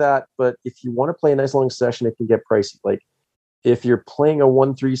people like that, but if you want to play a nice long session, it can get pricey. Like if you're playing a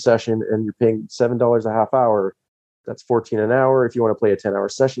 1-3 session and you're paying $7 a half hour, that's $14 an hour. If you want to play a 10-hour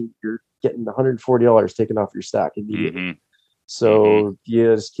session, you're getting $140 taken off your stack immediately. So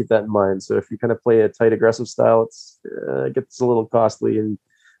just keep that in mind. So if you kind of play a tight aggressive style, it gets a little costly, and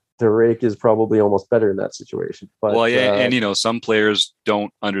the rake is probably almost better in that situation. But, and some players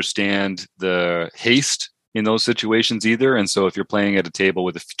don't understand the haste in those situations either. And so if you're playing at a table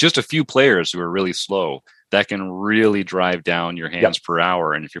with just a few players who are really slow, that can really drive down your hands per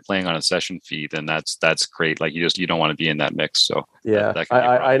hour. And if you're playing on a session fee, then that's great. Like you don't want to be in that mix. So yeah, that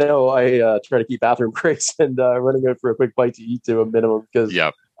I know. I try to keep bathroom breaks and running out for a quick bite to eat to a minimum because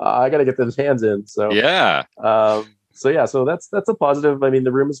I got to get those hands in. So so that's a positive. I mean,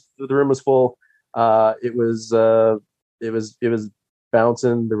 the room was full. It was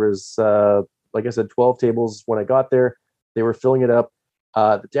bouncing. There was like I said, 12 tables when I got there. They were filling it up.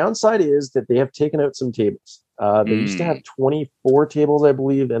 The downside is that they have taken out some tables. They used to have 24 tables, I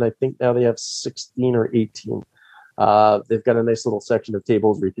believe, and I think now they have 16 or 18. They've got a nice little section of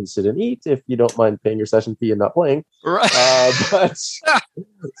tables where you can sit and eat if you don't mind paying your session fee and not playing. Right. But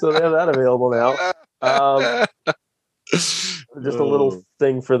so they have that available now. Just a little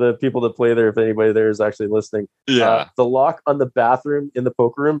thing for the people that play there, if anybody there is actually listening. Yeah. The lock on the bathroom in the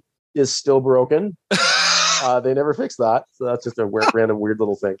poker room is still broken. They never fixed that, so that's just a random weird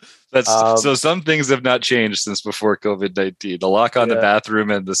little thing. So some things have not changed since before COVID-19. The lock on the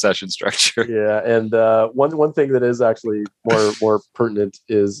bathroom and the session structure. Yeah, and one thing that is actually more pertinent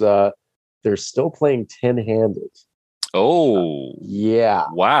is they're still playing 10-handed. Oh, yeah!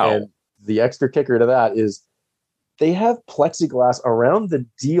 Wow. And the extra kicker to that is they have plexiglass around the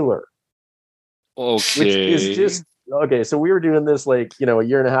dealer. Okay, which is just. Okay, so we were doing this like, a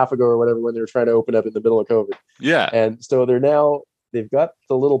year and a half ago or whatever when they were trying to open up in the middle of COVID. Yeah. And so they've got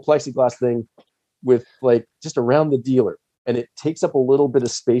the little plexiglass thing with like just around the dealer, and it takes up a little bit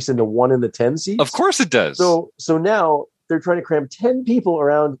of space into 1 in the 10 seats. Of course it does. So now they're trying to cram 10 people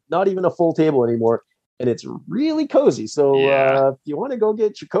around not even a full table anymore. And it's really cozy. So if you want to go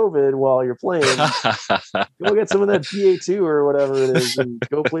get your COVID while you're playing, go get some of that BA2 or whatever it is and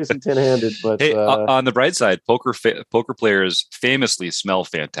go play some 10-handed. But hey, on the bright side, poker players famously smell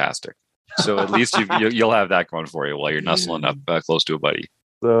fantastic. So at least you'll have that going for you while you're nuzzling up close to a buddy.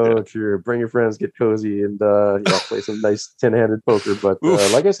 So true. Bring your friends, get cozy, and play some nice 10-handed poker. But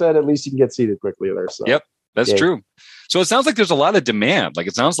like I said, at least you can get seated quickly there. So yep, that's true. So it sounds like there's a lot of demand. Like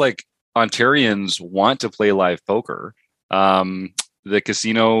it sounds like Ontarians want to play live poker. The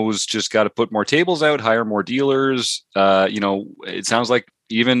casinos just got to put more tables out, hire more dealers. It sounds like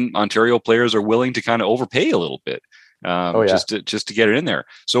even Ontario players are willing to kind of overpay a little bit, just to get it in there.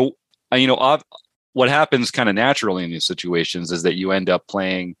 So, what happens kind of naturally in these situations is that you end up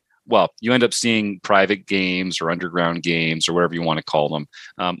seeing private games or underground games or whatever you want to call them,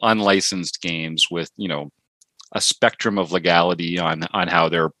 unlicensed games with, a spectrum of legality on how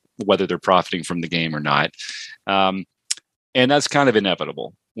whether they're profiting from the game or not. And that's kind of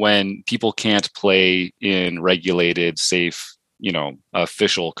inevitable when people can't play in regulated, safe,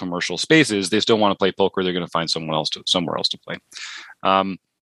 official commercial spaces. They still want to play poker. They're going to find somewhere else to play.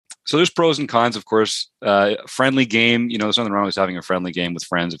 So there's pros and cons, of course. Friendly game, there's nothing wrong with having a friendly game with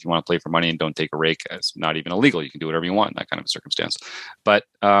friends if you want to play for money and don't take a rake. It's not even illegal. You can do whatever you want in that kind of a circumstance. But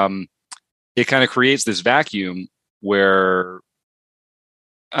it kind of creates this vacuum where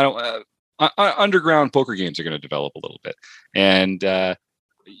underground poker games are going to develop a little bit. And,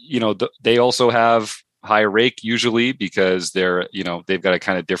 they also have high rake usually because they've got a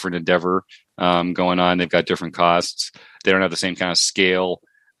kind of different endeavor going on. They've got different costs. They don't have the same kind of scale.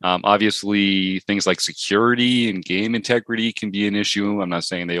 Obviously, things like security and game integrity can be an issue. I'm not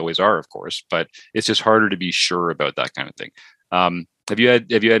saying they always are, of course, but it's just harder to be sure about that kind of thing. Have you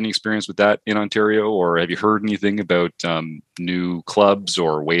had any experience with that in Ontario, or have you heard anything about new clubs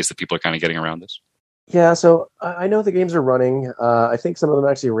or ways that people are kind of getting around this? Yeah, so I know the games are running. I think some of them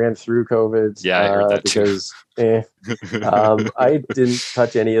actually ran through COVID. Yeah, I heard that because I didn't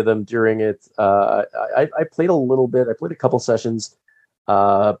touch any of them during it. I played a little bit. I played a couple sessions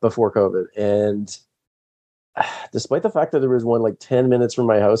before COVID, and despite the fact that there was one like 10 minutes from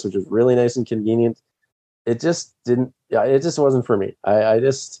my house, which was really nice and convenient, it just wasn't for me. I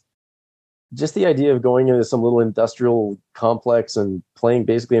just the idea of going into some little industrial complex and playing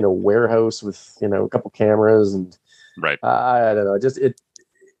basically in a warehouse with, a couple cameras and right. I don't know.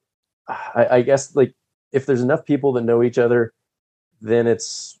 I guess like if there's enough people that know each other, then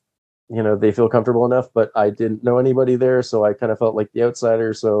it's, they feel comfortable enough, but I didn't know anybody there. So I kind of felt like the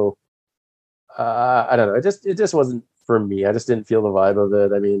outsider. So I don't know. It just wasn't for me. I just didn't feel the vibe of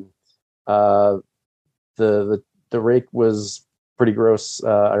it. I mean, the rake was pretty gross.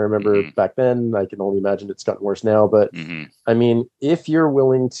 I remember back then. I can only imagine it's gotten worse now. But I mean, if you're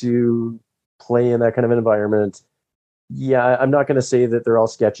willing to play in that kind of environment, yeah, I'm not going to say that they're all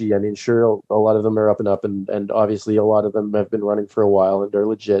sketchy. I mean, sure, a lot of them are up and up, and obviously a lot of them have been running for a while and they're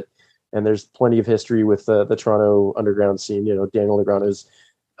legit. And there's plenty of history with the Toronto underground scene. Daniel Negreanu has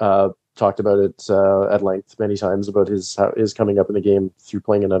talked about it at length many times about his coming up in the game through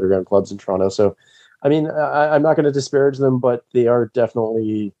playing in underground clubs in Toronto. So I mean, I'm not going to disparage them, but they are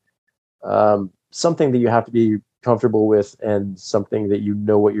definitely something that you have to be comfortable with and something that you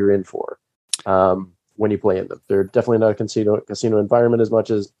know what you're in for when you play in them. They're definitely not a casino environment as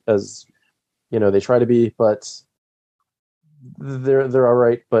much as they try to be, but they're all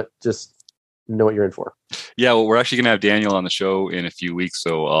right. But just know what you're in for. Yeah, well, we're actually going to have Daniel on the show in a few weeks,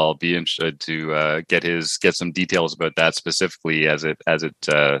 so I'll be interested to get some details about that specifically as it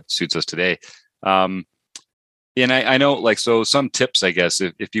suits us today. And I know, like, so some tips, I guess,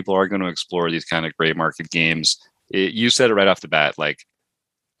 if people are going to explore these kind of gray market games, you said it right off the bat, like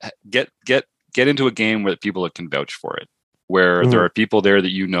get into a game where people can vouch for it, where there are people there that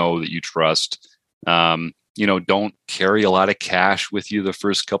that you trust. Don't carry a lot of cash with you the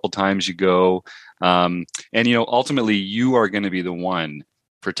first couple times you go. And ultimately you are going to be the one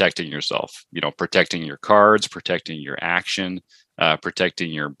protecting yourself, protecting your cards, protecting your action,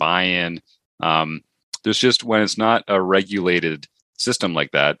 protecting your buy-in. There's just, when it's not a regulated system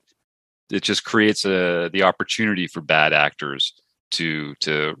like that, it just creates the opportunity for bad actors to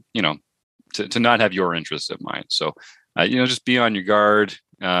not have your interests in mind. So, just be on your guard,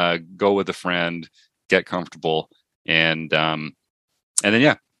 go with a friend, get comfortable, and then,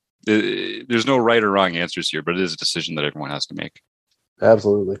 there's no right or wrong answers here, but it is a decision that everyone has to make.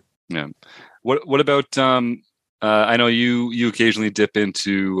 Absolutely. Yeah. What about, I know you occasionally dip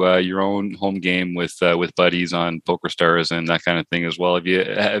into your own home game with buddies on PokerStars and that kind of thing as well. Have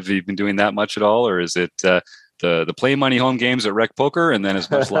you been doing that much at all, or is it the play money home games at Rec Poker, and then as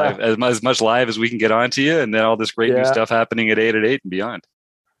much live as we can get onto you, and then all this great new stuff happening at 8 and beyond?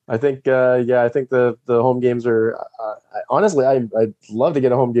 I think I think the home games are honestly, I'd love to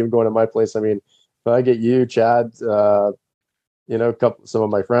get a home game going at my place. I mean, if I get you, Chad, some of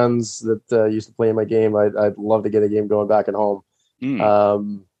my friends that used to play in my game, I'd love to get a game going back at home.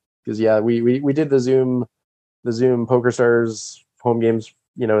 Because we did the Zoom PokerStars home games,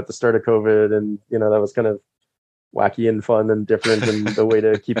 at the start of COVID, and that was kind of wacky and fun and different, and the way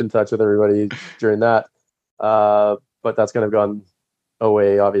to keep in touch with everybody during that. But that's kind of gone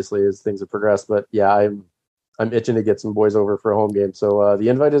away, obviously, as things have progressed. But yeah, I'm itching to get some boys over for a home game. So the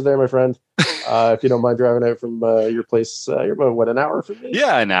invite is there, my friend. If you don't mind driving out from your place, you're about an hour from me?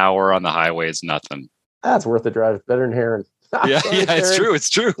 Yeah, an hour on the highway is nothing. That's worth the drive. Better than Heron. Yeah, Sorry, it's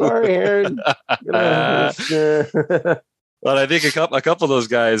true. Sorry, Heron. Well, I think a couple of those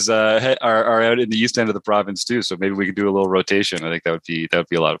guys are out in the east end of the province too, so maybe we could do a little rotation. I think that would be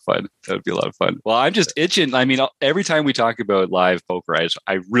a lot of fun. Well, I'm just itching. I mean, every time we talk about live poker,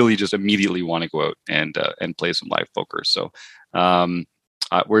 I really just immediately want to go out and play some live poker. So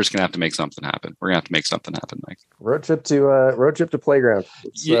we're just gonna have to make something happen. Mike. Road trip to Playground.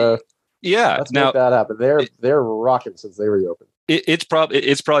 Yeah. Let's make that happen. They're rocking since they reopened. It's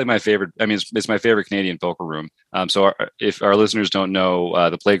probably my favorite. I mean, it's my favorite Canadian poker room. So if our listeners don't know,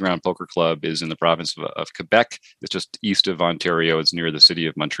 the Playground Poker Club is in the province of Quebec. It's just east of Ontario. It's near the city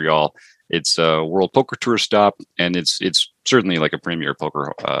of Montreal. It's a World Poker Tour stop, and it's certainly like a premier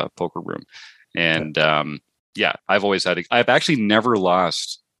poker room. And I've actually never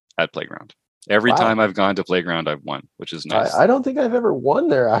lost at Playground. Every time I've gone to Playground, I've won, which is nice. I don't think I've ever won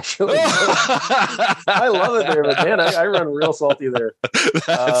there, actually. I love it there, but man, I run real salty there.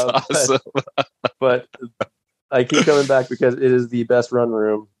 That's awesome. But I keep coming back because it is the best run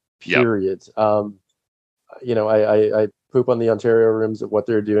room, period. Yep. I poop on the Ontario rooms at what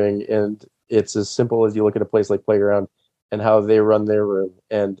they're doing, and it's as simple as you look at a place like Playground and how they run their room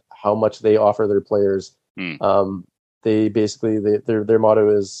and how much they offer their players. They basically, their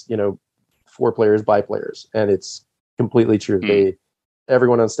motto is, for players by players, and it's completely true.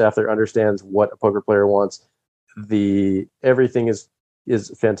 Everyone on staff there understands what a poker player wants. Everything is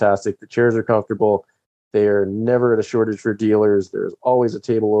fantastic. The chairs are comfortable. They are never at a shortage for dealers. There's always a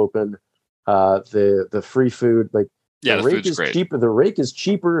table open. The free food, the rake is great. Cheaper. The rake is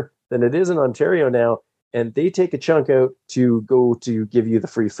cheaper than it is in Ontario now, and they take a chunk out to go to give you the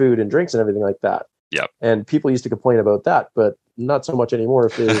free food and drinks and everything like that. Yep. And people used to complain about that, but not so much anymore.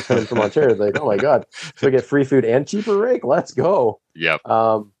 If they're coming from Ontario, they're like, oh my God, so we get free food and cheaper rake. Let's go. Yep.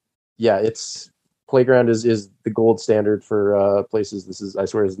 It's Playground is the gold standard for places. This is, I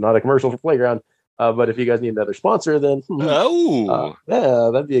swear, is not a commercial for Playground. But if you guys need another sponsor, then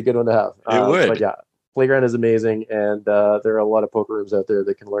that'd be a good one to have. It would. But yeah, Playground is amazing, and there are a lot of poker rooms out there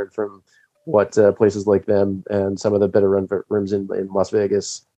that can learn from what places like them and some of the better run rooms in Las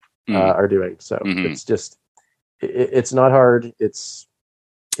Vegas are doing. So it's just, it's not hard. It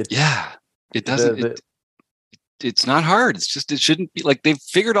doesn't. It's not hard. It's just, it shouldn't be like they've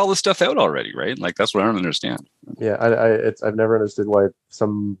figured all this stuff out already, right? Like that's what I don't understand. Yeah, I've never understood why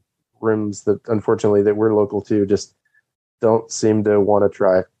some rooms that unfortunately that we're local to just don't seem to want to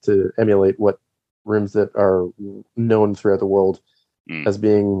try to emulate what rooms that are known throughout the world as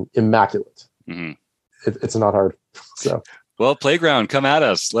being immaculate. Mm-hmm. It's not hard. So, well, Playground, come at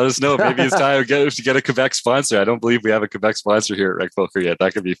us. Let us know. Maybe it's time to get a Quebec sponsor. I don't believe we have a Quebec sponsor here at Rec Poker yet.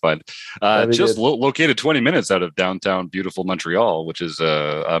 That could be fun. Just located 20 minutes out of downtown, beautiful Montreal, which is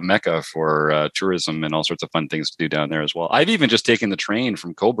a mecca for tourism and all sorts of fun things to do down there as well. I've even just taken the train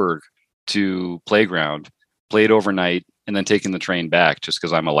from Cobourg to Playground, played overnight, and then taking the train back just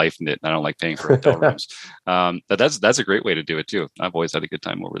because I'm a life nit and I don't like paying for hotel rooms. But that's a great way to do it too. I've always had a good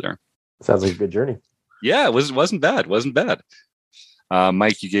time over there. Sounds like a good journey. Yeah, it wasn't bad.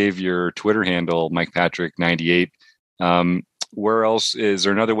 Mike, you gave your Twitter handle, Mike Patrick 98. Where else is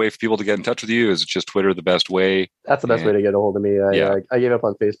there another way for people to get in touch with you? Is it just Twitter the best way? That's the best way to get a hold of me. I gave up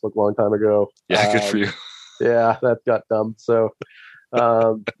on Facebook a long time ago. Yeah, good for you. Yeah, that got dumb. So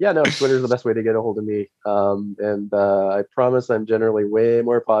Twitter's the best way to get a hold of me. I promise I'm generally way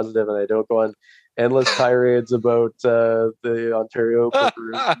more positive and I don't go on endless tirades about the Ontario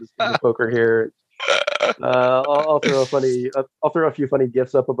poker here. I'll throw a few funny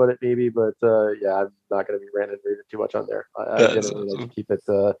gifs up about it maybe, but I'm not going to be ranting too much on there. I generally like to keep it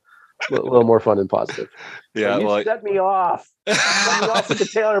a little more fun and positive. Yeah, you set me off. Set me off with the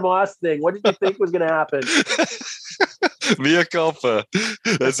Taylor Moss thing. What did you think was going to happen? Mea culpa.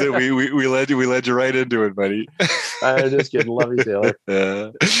 That's it. We led you right into it, buddy. I'm just kidding. Love you, Taylor.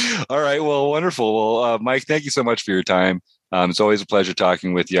 All right. Well, wonderful. Well, Mike, thank you so much for your time. It's always a pleasure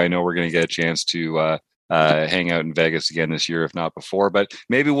talking with you. I know we're going to get a chance to hang out in Vegas again this year, if not before. But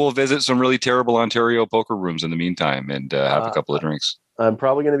maybe we'll visit some really terrible Ontario poker rooms in the meantime and have a couple of drinks. I'm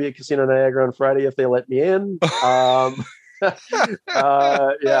probably going to be at Casino Niagara on Friday if they let me in. I'm going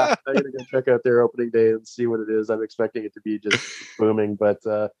to go check out their opening day and see what it is. I'm expecting it to be just booming. But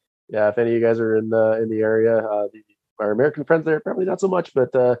if any of you guys are in the area, our American friends there, probably not so much.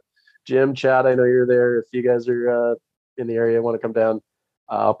 But Jim, Chad, I know you're there. If you guys are in the area, want to come down,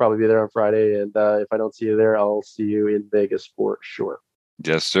 I'll probably be there on Friday. And if I don't see you there, I'll see you in Vegas for sure.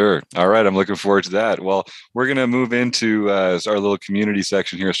 Yes, sir. All right. I'm looking forward to that. Well, we're going to move into our little community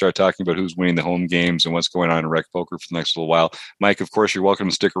section here, start talking about who's winning the home games and what's going on in Rec Poker for the next little while. Mike, of course, you're welcome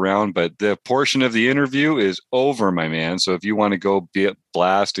to stick around, but the portion of the interview is over, my man. So if you want to go be at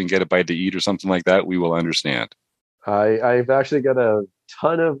blast and get a bite to eat or something like that, we will understand. I've actually got a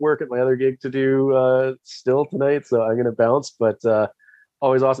ton of work at my other gig to do still tonight, so I'm going to bounce. But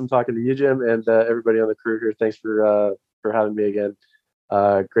always awesome talking to you, Jim, and everybody on the crew here. Thanks for having me again.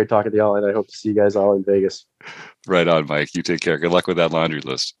 Great talking to y'all, and I hope to see you guys all in Vegas. Right on, Mike. You take care. Good luck with that laundry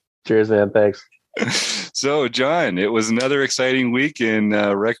list. Cheers, man. Thanks. So, John, it was another exciting week in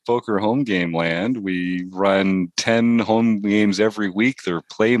Rec Poker home game land. We run 10 home games every week. They're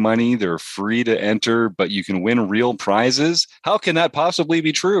play money. They're free to enter, but you can win real prizes. How can that possibly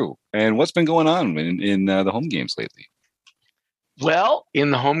be true? And what's been going on in the home games lately? Well,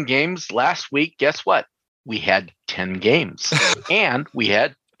 in the home games last week, guess what? We had 10 games and we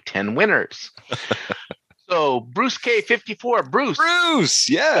had 10 winners. So Bruce K54, Bruce,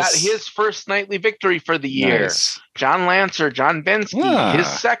 yes, got his first nightly victory for the year. Nice. John Lancer, John Bensky, his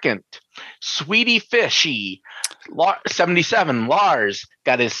second. Sweetie Fishy, 77, Lars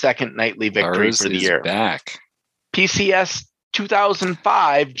got his second nightly victory Lars for the is year. Back. PCS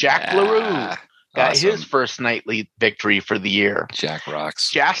 2005, Jack LaRue got his first nightly victory for the year. Jack rocks.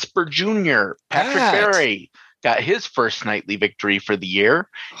 Jasper Jr., Patrick Berry got his first nightly victory for the year.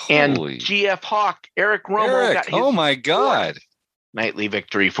 And GF Hawk, Eric Romo got his nightly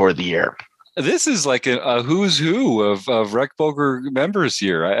victory for the year. This is like a who's who of Rec Poker members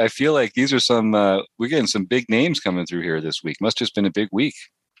here. I feel like these are some, we're getting some big names coming through here this week. Must have just been a big week.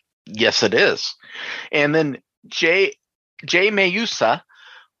 Yes, it is. And then Jay Mayusa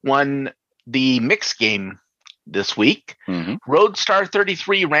won the mixed game this week. Mm-hmm. Roadstar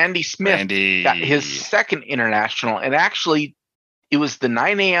 33, Randy Smith got his second international, and actually it was the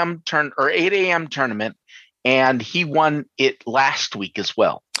 9 a.m. 8 a.m. tournament, and he won it last week as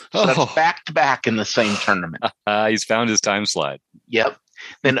well. So that's back to back in the same tournament. He's found his time slot. Yep.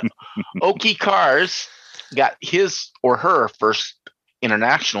 Then Oki Cars got his or her first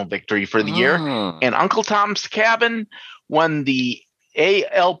international victory for the year, and Uncle Tom's Cabin won the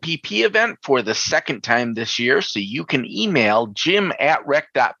ALPP event for the second time this year. So you can email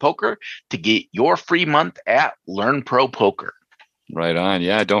jim@rec.poker to get your free month at Learn Pro Poker. Right on.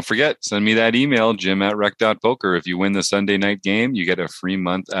 Yeah. Don't forget, send me that email, jim@rec.poker. If you win the Sunday night game, you get a free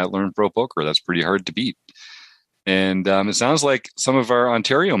month at Learn Pro Poker. That's pretty hard to beat. And it sounds like some of our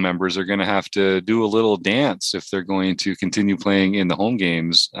Ontario members are going to have to do a little dance if they're going to continue playing in the home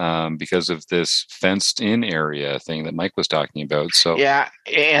games because of this fenced-in area thing that Mike was talking about. So yeah,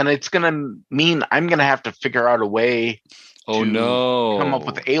 and it's going to mean I'm going to have to figure out a way to come up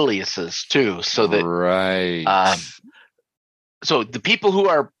with aliases too, so that right. So the people who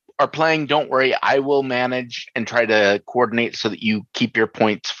are playing, don't worry, I will manage and try to coordinate so that you keep your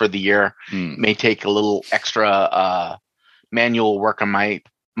points for the year. May take a little extra manual work on my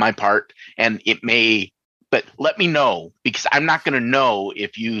part, and it may, but let me know, because I'm not going to know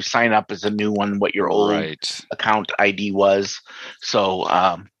if you sign up as a new one what your old account ID was.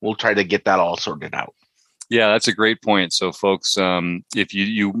 So we'll try to get that all sorted out. Yeah, that's a great point. So, folks, if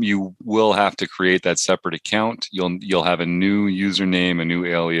you will have to create that separate account, you'll have a new username, a new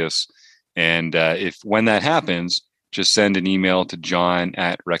alias, and when that happens, just send an email to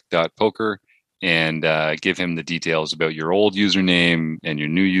john@rec.poker and give him the details about your old username and your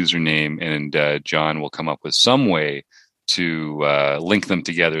new username, and John will come up with some way to link them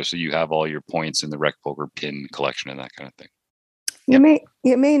together so you have all your points in the Rec Poker pin collection and that kind of thing.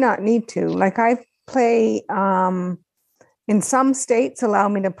 You may not need to. Like I play in some states allow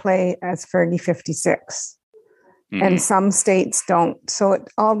me to play as Fergie 56 and some states don't, so it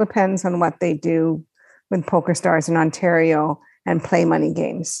all depends on what they do with PokerStars in Ontario and Play Money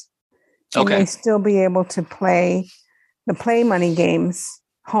games. You may still be able to play the Play Money games,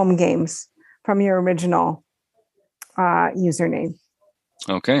 home games, from your original username.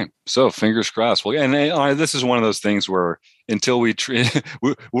 Okay, so fingers crossed. Well, and this is one of those things where until we're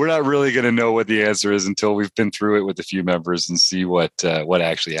not really going to know what the answer is until we've been through it with a few members and see what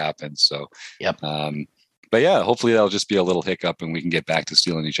actually happens. So, yep. But yeah, hopefully that'll just be a little hiccup and we can get back to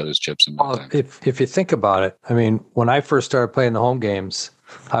stealing each other's chips. If you think about it, I mean, when I first started playing the home games,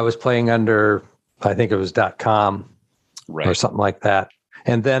 I was playing under, I think it was .com or something like that.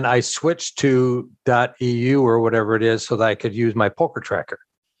 And then I switched to .eu or whatever it is so that I could use my poker tracker.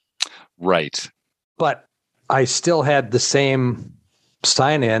 Right. But I still had the same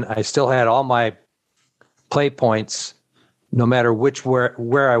sign in. I still had all my play points no matter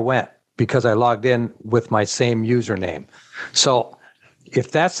where I went because I logged in with my same username. So if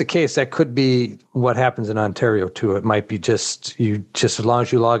that's the case, that could be what happens in Ontario too. It might be just as long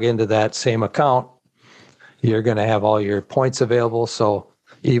as you log into that same account, you're going to have all your points available. So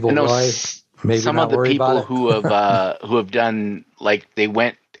Evil Roy, maybe some not of the worry people about who have done, like, they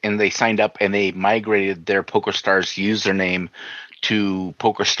went and they signed up and they migrated their PokerStars username to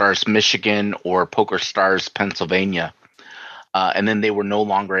PokerStars Michigan or PokerStars Pennsylvania, and then they were no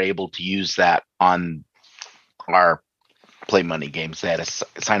longer able to use that on our Play Money games. They had to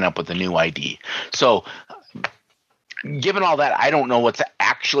sign up with a new ID. So, given all that, I don't know what's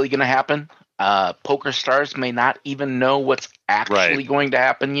actually going to happen. PokerStars may not even know what's actually going to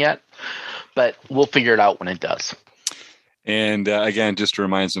happen yet, but we'll figure it out when it does. And again, just to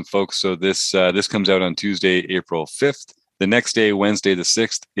remind some folks, so this comes out on Tuesday, April 5th. The next day, Wednesday the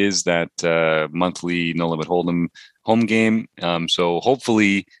 6th, is that monthly No Limit Hold'em home game. So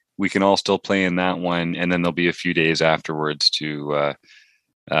hopefully we can all still play in that one, and then there'll be a few days afterwards to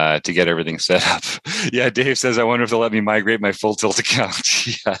get everything set up. Yeah, Dave says, I wonder if they'll let me migrate my Full Tilt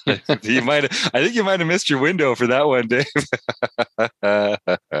account. Yeah, I think you might have missed your window for that one, Dave.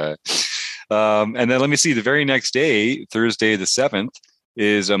 And then let me see, the very next day, Thursday the 7th,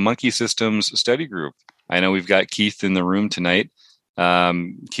 is a Monkey Systems study group. I know we've got Keith in the room tonight.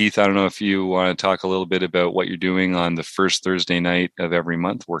 Keith, I don't know if you want to talk a little bit about what you're doing on the first Thursday night of every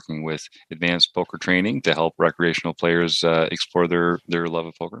month, working with Advanced Poker Training to help recreational players explore their love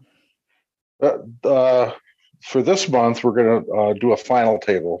of poker. For this month, we're going to do a final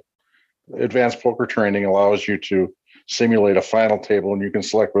table. Advanced Poker Training allows you to simulate a final table, and you can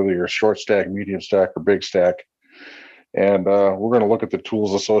select whether you're short stack, medium stack, or big stack. And we're going to look at the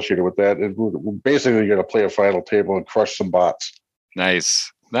tools associated with that. We're basically going to play a final table and crush some bots. Nice.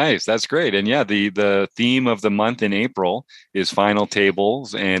 That's great. And yeah, the theme of the month in April is final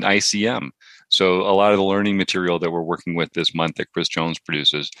tables and ICM. So a lot of the learning material that we're working with this month that Chris Jones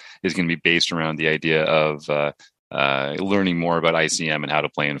produces is going to be based around the idea of learning more about ICM and how to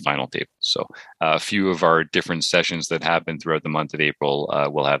play in final tables. So a few of our different sessions that happen throughout the month of April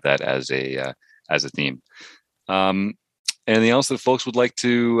will have that as a theme. Anything else that folks would like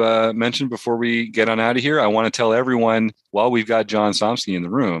to mention before we get on out of here? I want to tell everyone, while we've got John Somsky in the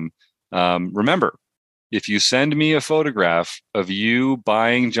room, remember, if you send me a photograph of you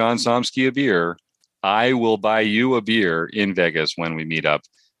buying John Somsky a beer, I will buy you a beer in Vegas when we meet up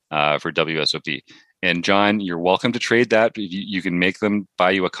for WSOP. And John, you're welcome to trade that. You can make them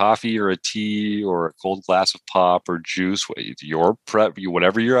buy you a coffee or a tea or a cold glass of pop or juice, your prep,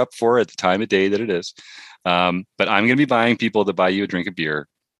 whatever you're up for at the time of day that it is. But I'm going to be buying people to buy you a drink of beer,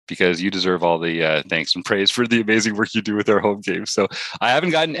 because you deserve all the thanks and praise for the amazing work you do with our home games. So I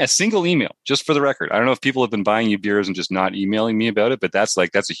haven't gotten a single email, just for the record. I don't know if people have been buying you beers and just not emailing me about it, but that's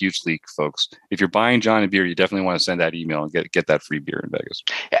a huge leak, folks. If you're buying John a beer, you definitely want to send that email and get that free beer in Vegas.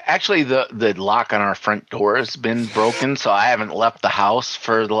 Actually, the lock on our front door has been broken, so I haven't left the house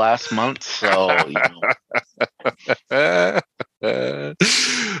for the last month. So, and like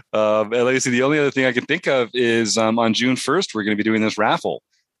I said, the only other thing I can think of is on June 1st, we're going to be doing this raffle,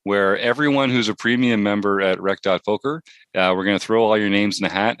 where everyone who's a premium member at Rec.Poker, we're going to throw all your names in a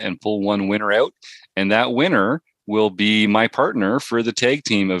hat and pull one winner out. And that winner will be my partner for the tag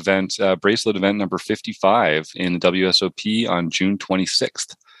team event, bracelet event number 55 in the WSOP on June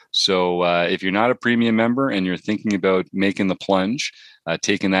 26th. So if you're not a premium member and you're thinking about making the plunge,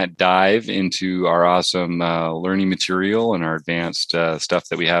 taking that dive into our awesome learning material and our advanced stuff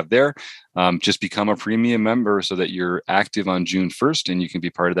that we have there, just become a premium member so that you're active on June 1st and you can be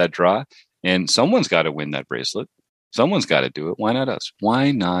part of that draw. And someone's got to win that bracelet. Someone's got to do it. Why not us?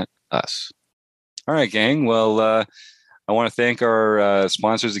 Why not us? All right, gang. Well, I want to thank our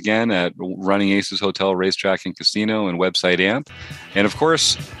sponsors again at Running Aces Hotel, Racetrack, and Casino and website AMP. And of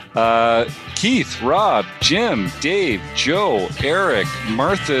course, Keith, Rob, Jim, Dave, Joe, Eric,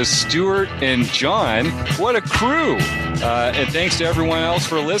 Martha, Stuart, and John. What a crew. And thanks to everyone else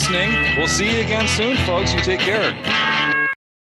for listening. We'll see you again soon, folks. You take care.